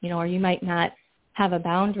path, or you might not have a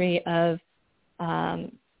boundary of,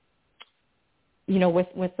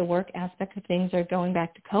 with the work aspect of things, or going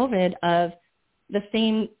back to COVID, of the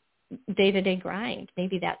same day-to-day grind.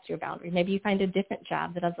 Maybe that's your boundary. Maybe you find a different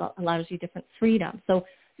job that allows you different freedom. So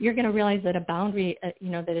you're going to realize that a boundary,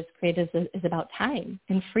 that is created is about time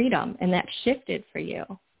and freedom, and that shifted for you.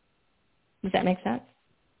 Does that make sense?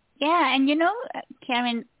 Yeah, and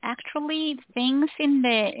Karen, actually things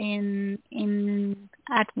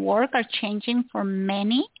at work are changing for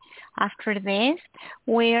many after this,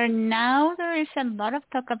 where now there is a lot of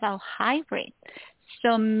talk about hybrid.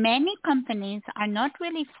 So many companies are not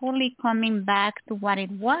really fully coming back to what it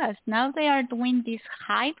was. Now they are doing this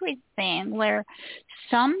hybrid thing where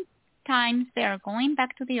sometimes they are going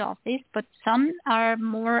back to the office, but some are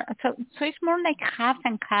more, so it's more like half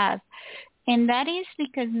and half. And that is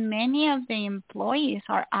because many of the employees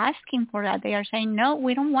are asking for that. They are saying, no,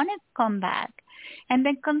 we don't want to come back. And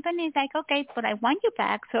the company is like, okay, but I want you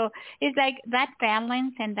back. So it's like that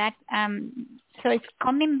balance, and that, so it's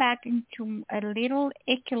coming back into a little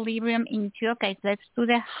equilibrium into, okay, let's do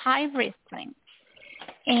the hybrid thing.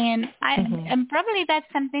 And and probably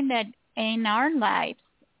that's something that in our lives,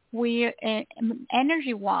 we,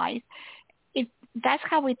 energy-wise, that's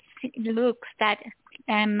how it looks, that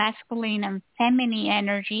masculine and feminine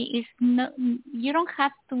energy is no, you don't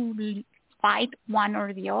have to fight one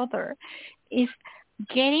or the other. It's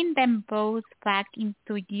getting them both back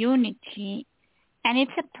into unity, and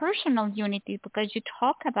it's a personal unity, because you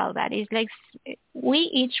talk about that. It's like we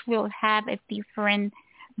each will have a different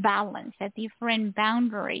balance, a different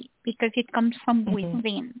boundary, because it comes from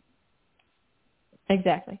within.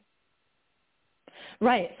 Exactly.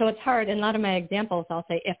 Right. So it's hard. In a lot of my examples, I'll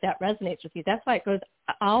say, if that resonates with you, that's why it goes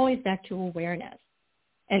always back to awareness.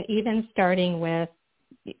 And even starting with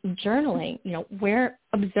journaling,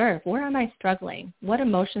 observe, where am I struggling? What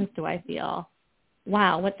emotions do I feel?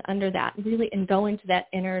 Wow, what's under that? Really, and go into that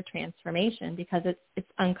inner transformation, because it's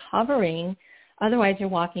uncovering Otherwise, you're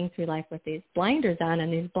walking through life with these blinders on,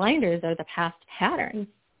 and these blinders are the past patterns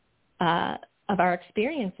of our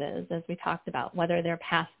experiences, as we talked about, whether they're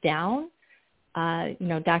passed down.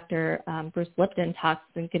 Dr. Bruce Lipton talks,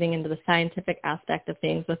 and getting into the scientific aspect of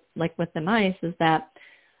things with the mice, is that,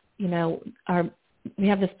 we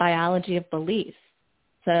have this biology of belief.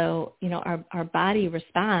 So, our body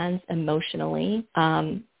responds emotionally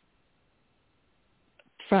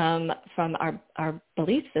from our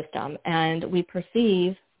belief system, and we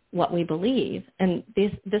perceive what we believe. And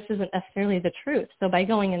this isn't necessarily the truth. So by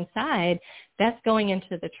going inside, that's going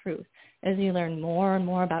into the truth. As you learn more and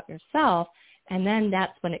more about yourself, and then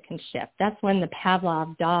that's when it can shift. That's when the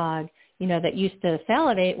Pavlov dog, that used to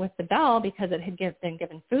salivate with the bell because it had been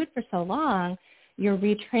given food for so long, you're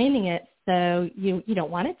retraining it so you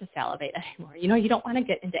don't want it to salivate anymore. You don't want to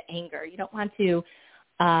get into anger. You don't want to,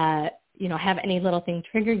 have any little thing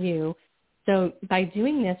trigger you. So by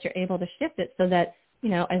doing this, you're able to shift it so that,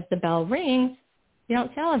 as the bell rings, you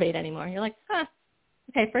don't salivate anymore. You're like,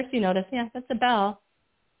 okay, first you notice, that's a bell.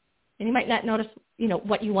 And you might not notice,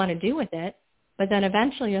 what you want to do with it. But then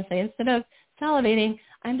eventually you'll say, instead of salivating,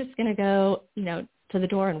 I'm just going to go, to the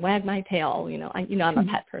door and wag my tail. I'm a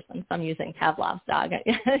pet person, so I'm using Pavlov's dog.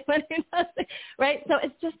 Right? So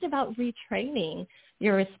it's just about retraining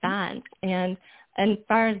your response. And as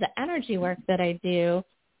far as the energy work that I do,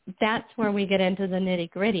 that's where we get into the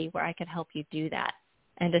nitty-gritty, where I could help you do that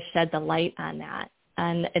and to shed the light on that.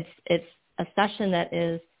 And it's a session that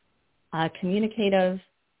is communicative.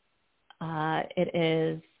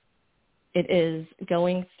 It is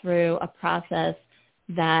going through a process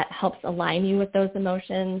that helps align you with those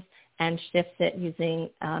emotions and shifts it using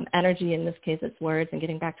energy. In this case, it's words, and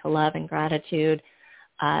getting back to love and gratitude.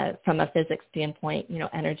 From a physics standpoint,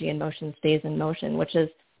 energy and motion stays in motion, which is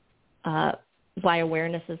why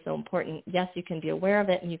awareness is so important. Yes, you can be aware of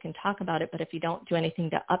it and you can talk about it, but if you don't do anything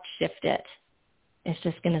to upshift it, it's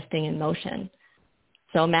just going to stay in motion.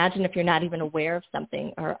 So imagine if you're not even aware of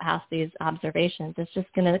something or ask these observations, it's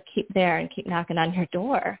just going to keep there and keep knocking on your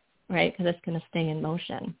door, right? Because it's going to stay in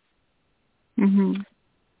motion. Mm-hmm.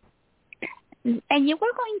 And you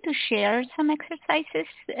were going to share some exercises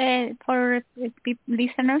for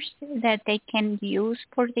listeners that they can use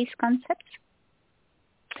for these concepts?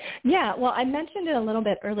 Yeah, well, I mentioned it a little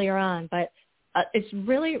bit earlier on, but it's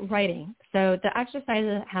really writing. So the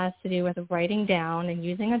exercise has to do with writing down and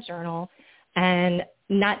using a journal, and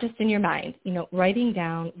not just in your mind, writing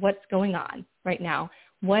down what's going on right now.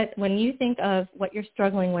 When you think of what you're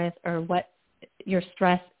struggling with or what your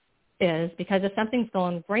stress is, because if something's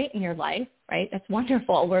going great in your life, right, that's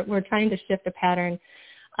wonderful. We're trying to shift a pattern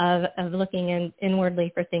of looking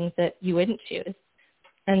inwardly for things that you wouldn't choose.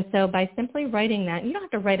 And so by simply writing that, you don't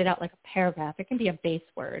have to write it out like a paragraph. It can be a base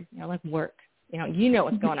word, like work. You know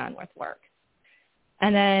what's going on with work.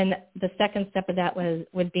 And then the second step of that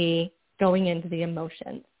would be going into the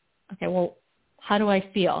emotions. Okay, well, how do I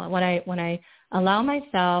feel? When I allow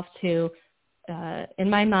myself to, in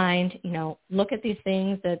my mind, look at these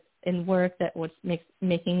things that in work that was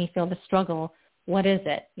making me feel the struggle, what is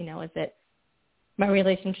it? Is it my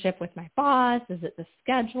relationship with my boss? Is it the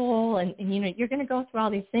schedule? And you're going to go through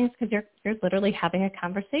all these things because you're literally having a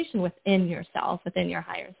conversation within yourself, within your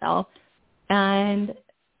higher self. And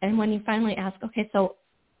when you finally ask, okay, so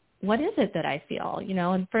what is it that I feel?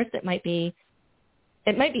 And first it might be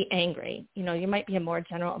angry. You might be a more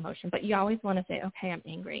general emotion, but you always want to say, okay, I'm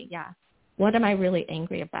angry. Yeah. What am I really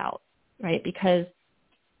angry about? Right? Because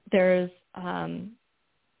there's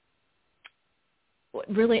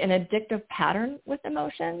really an addictive pattern with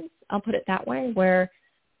emotions, I'll put it that way, where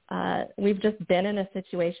we've just been in a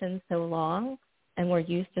situation so long and we're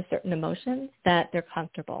used to certain emotions that they're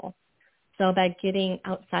comfortable. So by getting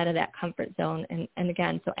outside of that comfort zone and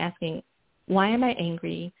again, so asking, why am I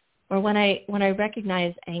angry? Or when I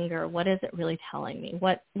recognize anger, what is it really telling me?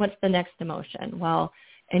 What's the next emotion? Well,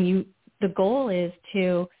 and the goal is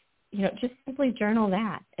to, just simply journal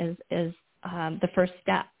that as the first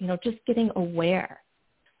step, just getting aware.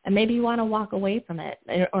 And maybe you want to walk away from it.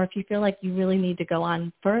 Or if you feel like you really need to go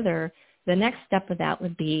on further, the next step of that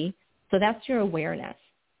would be, so that's your awareness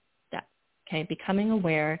step, okay, becoming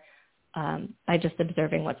aware by just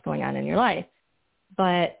observing what's going on in your life.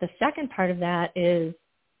 But the second part of that is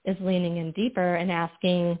leaning in deeper and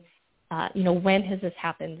asking, when has this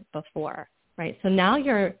happened before, right? So now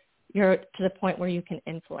you're to the point where you can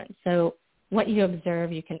influence. So what you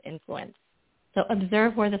observe, you can influence. So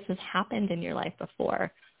observe where this has happened in your life before.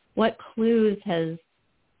 What clues has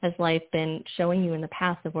life been showing you in the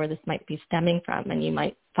past of where this might be stemming from? And you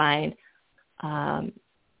might find,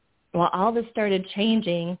 all this started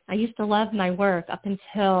changing. I used to love my work up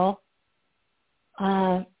until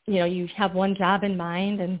you have one job in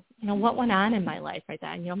mind, and, what went on in my life right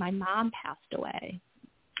then? My mom passed away,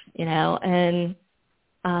 and,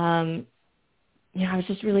 I was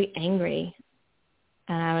just really angry.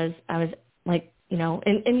 And I was like,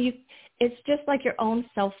 it's just like your own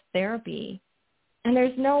self-therapy. And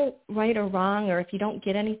there's no right or wrong, or if you don't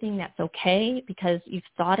get anything, that's okay, because you've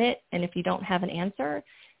thought it. And if you don't have an answer,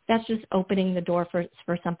 that's just opening the door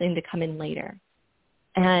for something to come in later.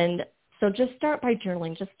 And so just start by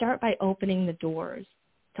journaling. Just start by opening the doors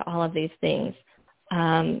to all of these things.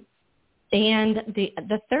 And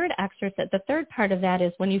the third exercise, the third part of that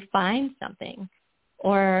is when you find something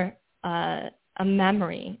or a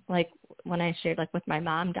memory, like when I shared, like with my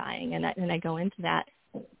mom dying, and I go into that,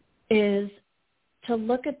 is to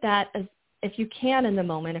look at that as, if you can in the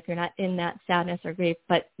moment, if you're not in that sadness or grief,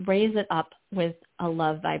 but raise it up with a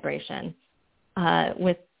love vibration,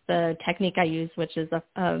 with the technique I use, which is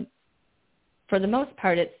for the most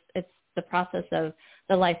part, it's the process of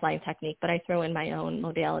the lifeline technique, but I throw in my own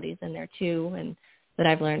modalities in there too, and that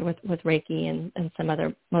I've learned with Reiki and some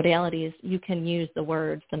other modalities. You can use the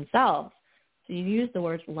words themselves. So you use the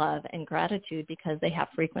words love and gratitude because they have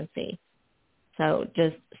frequency. So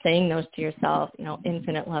just saying those to yourself,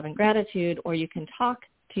 infinite love and gratitude, or you can talk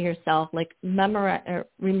to yourself, like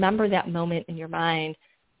remember that moment in your mind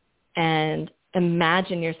and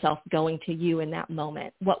imagine yourself going to you in that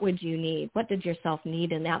moment. What would you need? What did yourself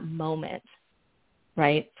need in that moment,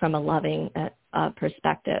 right, from a loving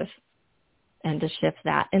perspective, and to shift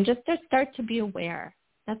that. And just to start to be aware.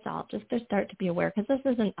 That's all. Just to start to be aware, because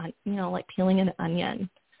this isn't, like peeling an onion.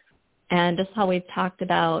 And just how we've talked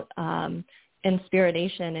about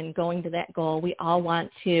inspiration and going to that goal, we all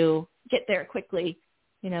want to get there quickly.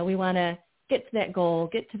 We want to get to that goal,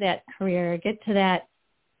 get to that career, get to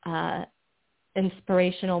that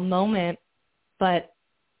inspirational moment. But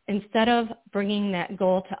instead of bringing that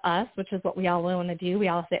goal to us, which is what we all want to do, we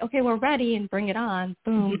all say, okay, we're ready, and bring it on.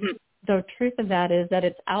 Boom. The truth of that is that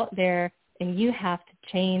it's out there, and you have to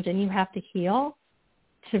change and you have to heal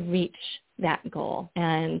to reach that goal.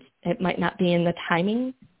 And it might not be in the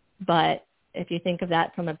timing, but if you think of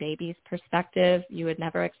that from a baby's perspective, you would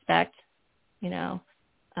never expect, a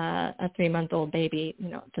 3-month-old baby,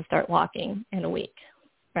 to start walking in a week,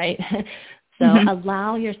 right? So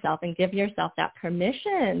allow yourself and give yourself that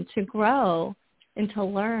permission to grow and to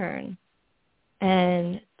learn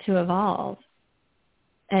and to evolve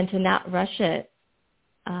and to not rush it.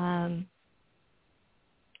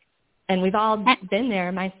 And we've all been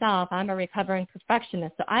there. Myself, I'm a recovering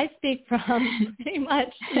perfectionist, so I speak from pretty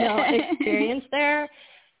much experience there.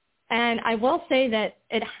 And I will say that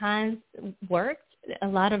it has worked. A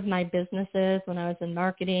lot of my businesses, when I was in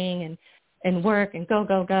marketing and work and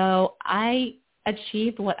go, I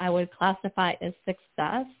achieved what I would classify as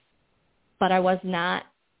success, but I was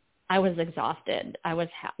exhausted.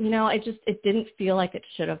 It didn't feel like it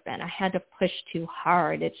should have been. I had to push too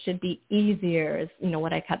hard. It should be easier, is,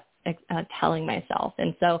 what I kept telling myself.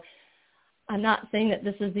 And so I'm not saying that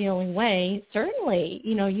this is the only way. Certainly,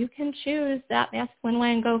 you can choose that masculine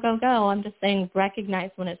way and go. I'm just saying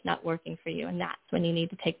recognize when it's not working for you. And that's when you need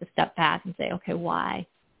to take the step back and say, okay, why?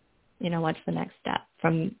 What's the next step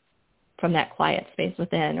from that quiet space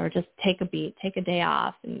within, or just take a beat, take a day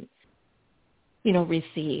off and,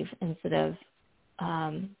 receive instead of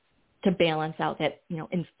to balance out that,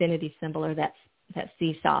 infinity symbol, or that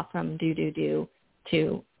seesaw from do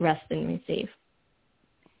to rest and receive.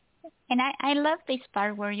 And I love this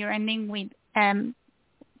part where you're ending with,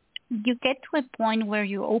 you get to a point where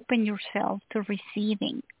you open yourself to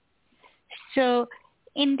receiving. So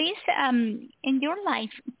in this, in your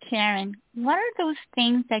life, Karen, what are those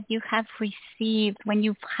things that you have received when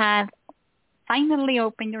you have finally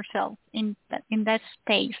opened yourself in that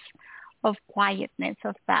space of quietness,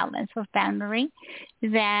 of balance, of boundary,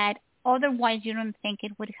 that otherwise you don't think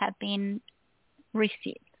it would have been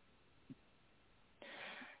received?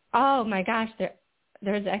 Oh my gosh,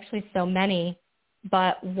 there's actually so many,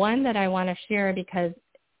 but one that I want to share because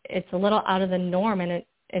it's a little out of the norm, and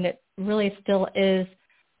it really still is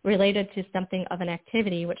related to something of an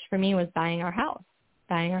activity, which for me was buying our house.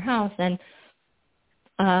 And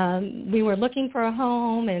we were looking for a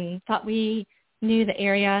home and thought we knew the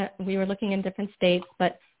area. We were looking in different states,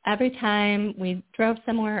 but every time we drove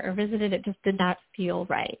somewhere or visited, it just did not feel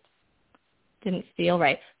right. Didn't feel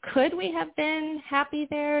right. Could we have been happy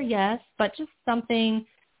there? Yes, but just something,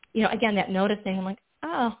 again, that noticing, I'm like,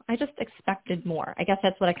 oh, I just expected more. I guess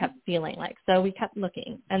that's what I kept feeling like. So we kept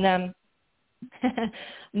looking. And then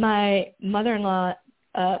my mother-in-law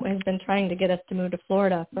has been trying to get us to move to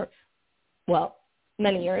Florida for,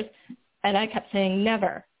 many years. And I kept saying,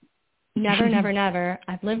 never. never, never, never.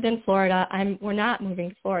 I've lived in Florida. We're not moving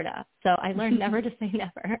to Florida. So I learned never to say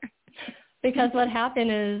never. Because what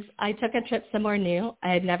happened is I took a trip somewhere new. I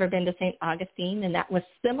had never been to St. Augustine, and that was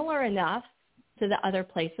similar enough to the other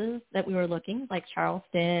places that we were looking, like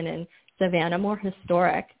Charleston and Savannah, more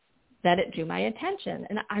historic, that it drew my attention.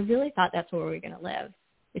 And I really thought that's where we were going to live.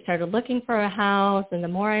 We started looking for a house, and the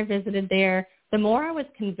more I visited there, the more I was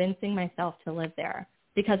convincing myself to live there.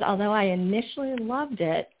 Because although I initially loved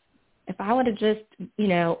it, if I would have just,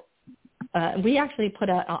 we actually put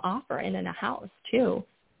an offer in a house too.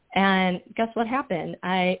 And guess what happened?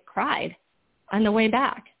 I cried on the way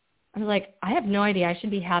back. I was like, I have no idea. I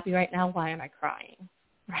should be happy right now. Why am I crying?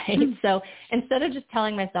 Right? So instead of just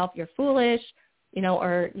telling myself you're foolish,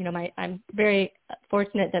 I'm very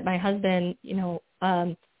fortunate that my husband,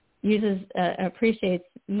 appreciates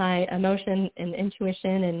my emotion and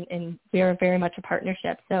intuition, and we are very much a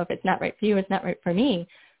partnership. So if it's not right for you, it's not right for me.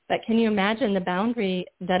 But can you imagine the boundary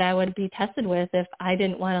that I would be tested with if I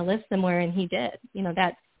didn't want to live somewhere and he did?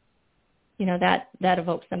 That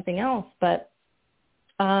evokes something else. But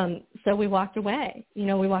so we walked away.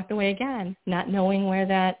 We walked away again, not knowing where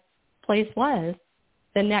that place was.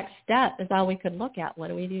 The next step is all we could look at. What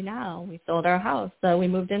do we do now? We sold our house, so we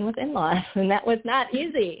moved in with in-laws, and that was not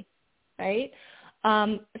easy, right?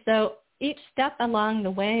 So each step along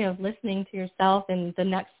the way of listening to yourself and the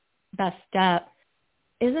next best step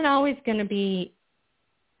isn't always going to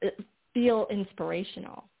feel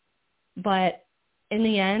inspirational. But in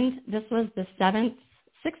the end, this was the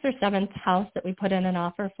sixth or seventh house that we put in an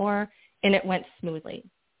offer for, and it went smoothly.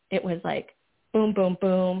 It was like boom, boom,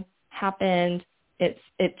 boom, happened. It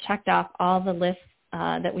checked off all the lists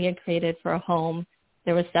that we had created for a home.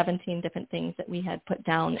 There was 17 different things that we had put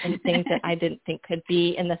down, and things that I didn't think could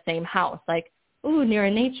be in the same house, like, near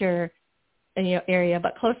a nature area,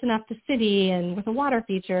 but close enough to city and with a water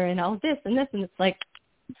feature and all this and this. And it's like,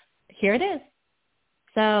 here it is.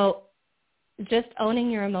 So just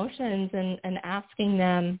owning your emotions and asking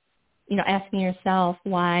them, asking yourself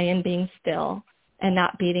why, and being still and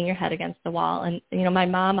not beating your head against the wall. And, my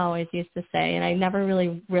mom always used to say, and I never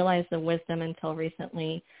really realized the wisdom until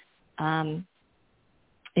recently,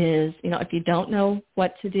 is, if you don't know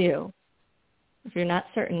what to do, if you're not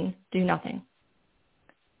certain, do nothing.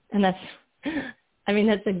 And that's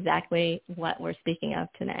exactly what we're speaking of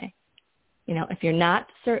today. If you're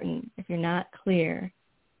not certain, if you're not clear,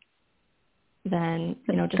 then,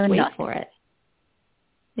 just wait for it.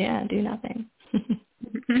 Yeah, do nothing.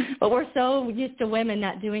 But we're so used to women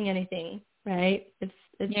not doing anything, right? It's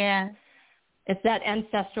that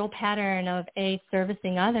ancestral pattern of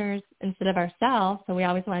servicing others instead of ourselves. So we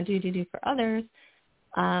always want to do for others.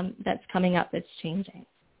 That's coming up. That's changing.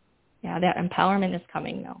 Yeah, that empowerment is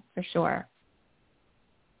coming, though, for sure.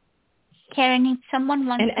 Karen, if someone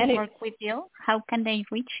wants to work with you, how can they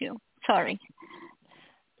reach you? Sorry.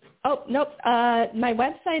 Oh, nope. My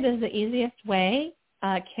website is the easiest way,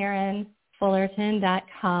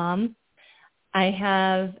 KarenFullerton.com. I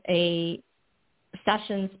have a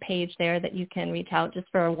sessions page there that you can reach out just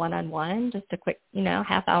for a one-on-one, just a quick,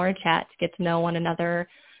 half-hour chat to get to know one another.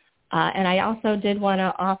 And I also did want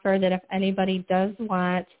to offer that if anybody does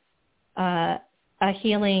want a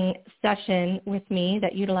healing session with me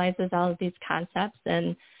that utilizes all of these concepts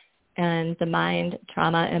and the mind,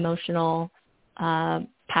 trauma, emotional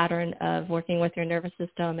pattern of working with your nervous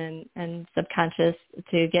system and subconscious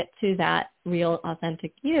to get to that real,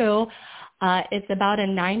 authentic you, it's about a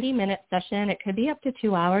 90-minute session. It could be up to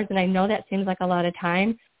 2 hours, and I know that seems like a lot of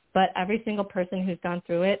time, but every single person who's gone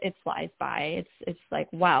through it, it flies by. It's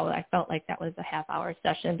like, wow, I felt like that was a half-hour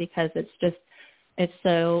session because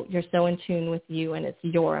you're so in tune with you, and it's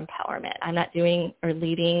your empowerment. I'm not doing or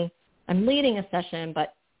leading. I'm leading a session,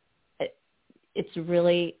 but it's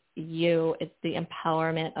really you. It's the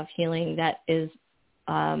empowerment of healing that is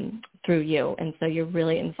through you, and so you're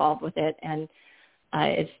really involved with it. And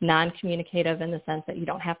it's non-communicative in the sense that you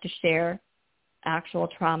don't have to share actual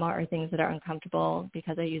trauma or things that are uncomfortable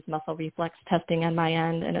because I use muscle reflex testing on my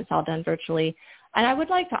end, and it's all done virtually. And I would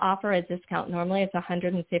like to offer a discount. Normally it's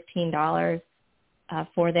 $115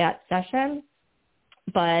 for that session,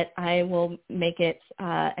 but I will make it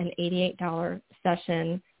an $88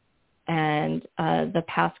 session, and the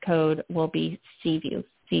passcode will be CVIEW,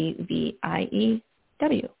 CVIEW.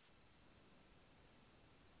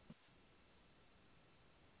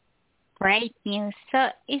 Great news. So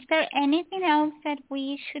is there anything else that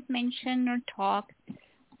we should mention or talk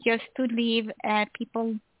just to leave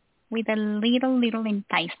people with a little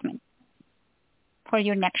enticement for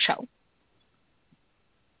your next show?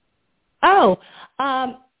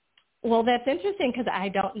 Well, that's interesting because I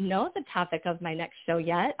don't know the topic of my next show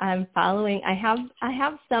yet. I'm following. I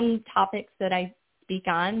have some topics that I speak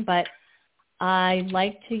on, but I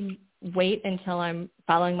like to wait until I'm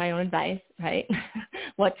following my own advice, right?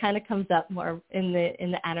 What kind of comes up more in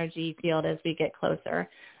the energy field as we get closer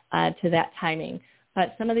to that timing.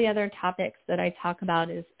 But some of the other topics that I talk about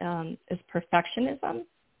is perfectionism,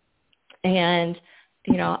 and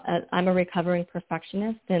I'm a recovering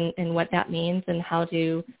perfectionist, and what that means, and how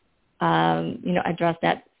to address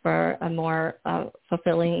that for a more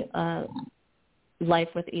fulfilling life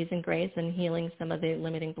with ease and grace, and healing some of the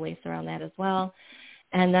limiting beliefs around that as well.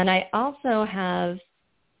 And then I also have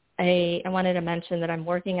I wanted to mention that I'm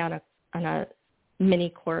working on a mini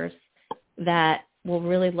course that will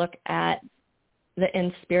really look at the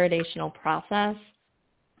inspirational process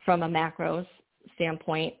from a macros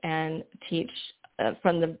standpoint, and teach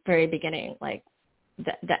from the very beginning, like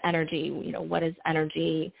the energy, what is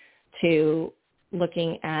energy, to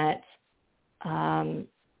looking at,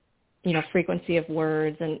 frequency of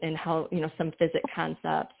words, and how, some physics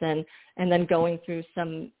concepts, and then going through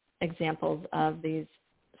some examples of these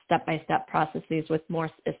step-by-step processes with more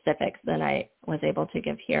specifics than I was able to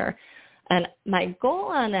give here. And my goal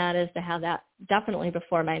on that is to have that definitely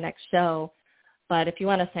before my next show. But if you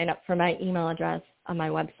want to sign up for my email address on my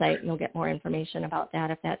website, you'll get more information about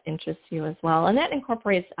that if that interests you as well. And that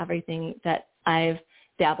incorporates everything that I've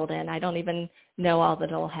dabbled in. I don't even know all that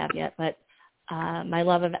it'll have yet, but my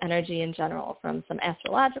love of energy in general, from some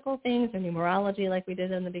astrological things or numerology like we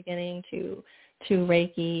did in the beginning, to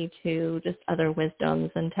Reiki, to just other wisdoms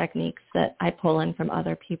and techniques that I pull in from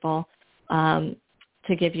other people,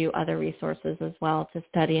 to give you other resources as well to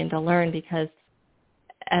study and to learn. Because,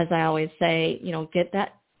 as I always say, get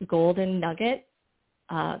that golden nugget,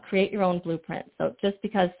 create your own blueprint. So just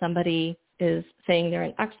because somebody is saying they're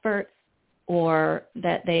an expert, or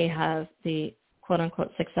that they have the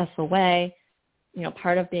quote-unquote successful way,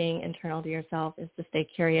 part of being internal to yourself is to stay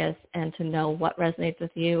curious and to know what resonates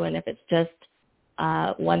with you. And if it's just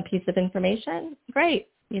one piece of information, great.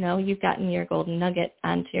 You've gotten your golden nugget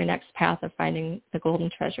onto your next path of finding the golden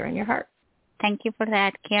treasure in your heart. Thank you for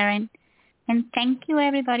that, Karen. And thank you,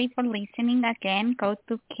 everybody, for listening. Again, go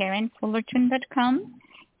to KarenFullerton.com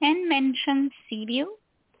and mention CView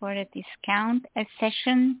for a discount, a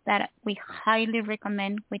session that we highly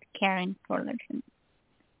recommend with Karen Fullerton.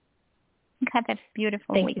 Have a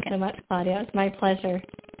beautiful weekend. Thank you so much, Claudia. It's my pleasure.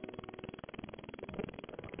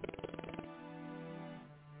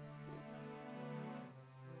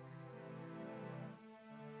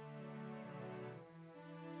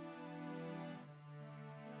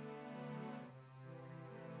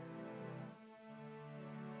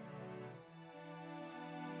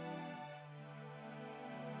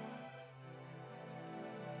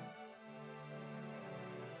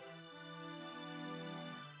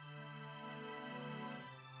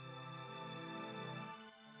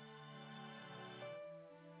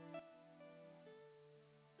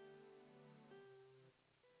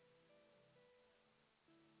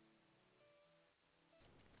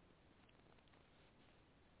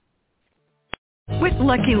 With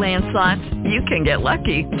Lucky Land Slots, you can get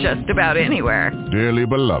lucky just about anywhere. Dearly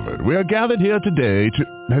beloved, we are gathered here today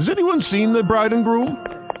to... Has anyone seen the bride and groom?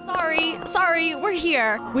 Sorry, we're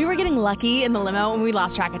here. We were getting lucky in the limo and we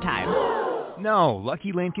lost track of time. No,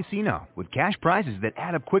 Lucky Land Casino, with cash prizes that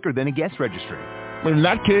add up quicker than a guest registry. In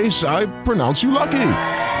that case, I pronounce you lucky.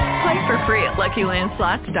 Play for free at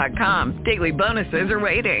LuckyLandSlots.com. Daily bonuses are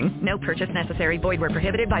waiting. No purchase necessary. Void where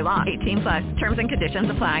prohibited by law. 18+. Terms and conditions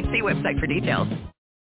apply. See website for details.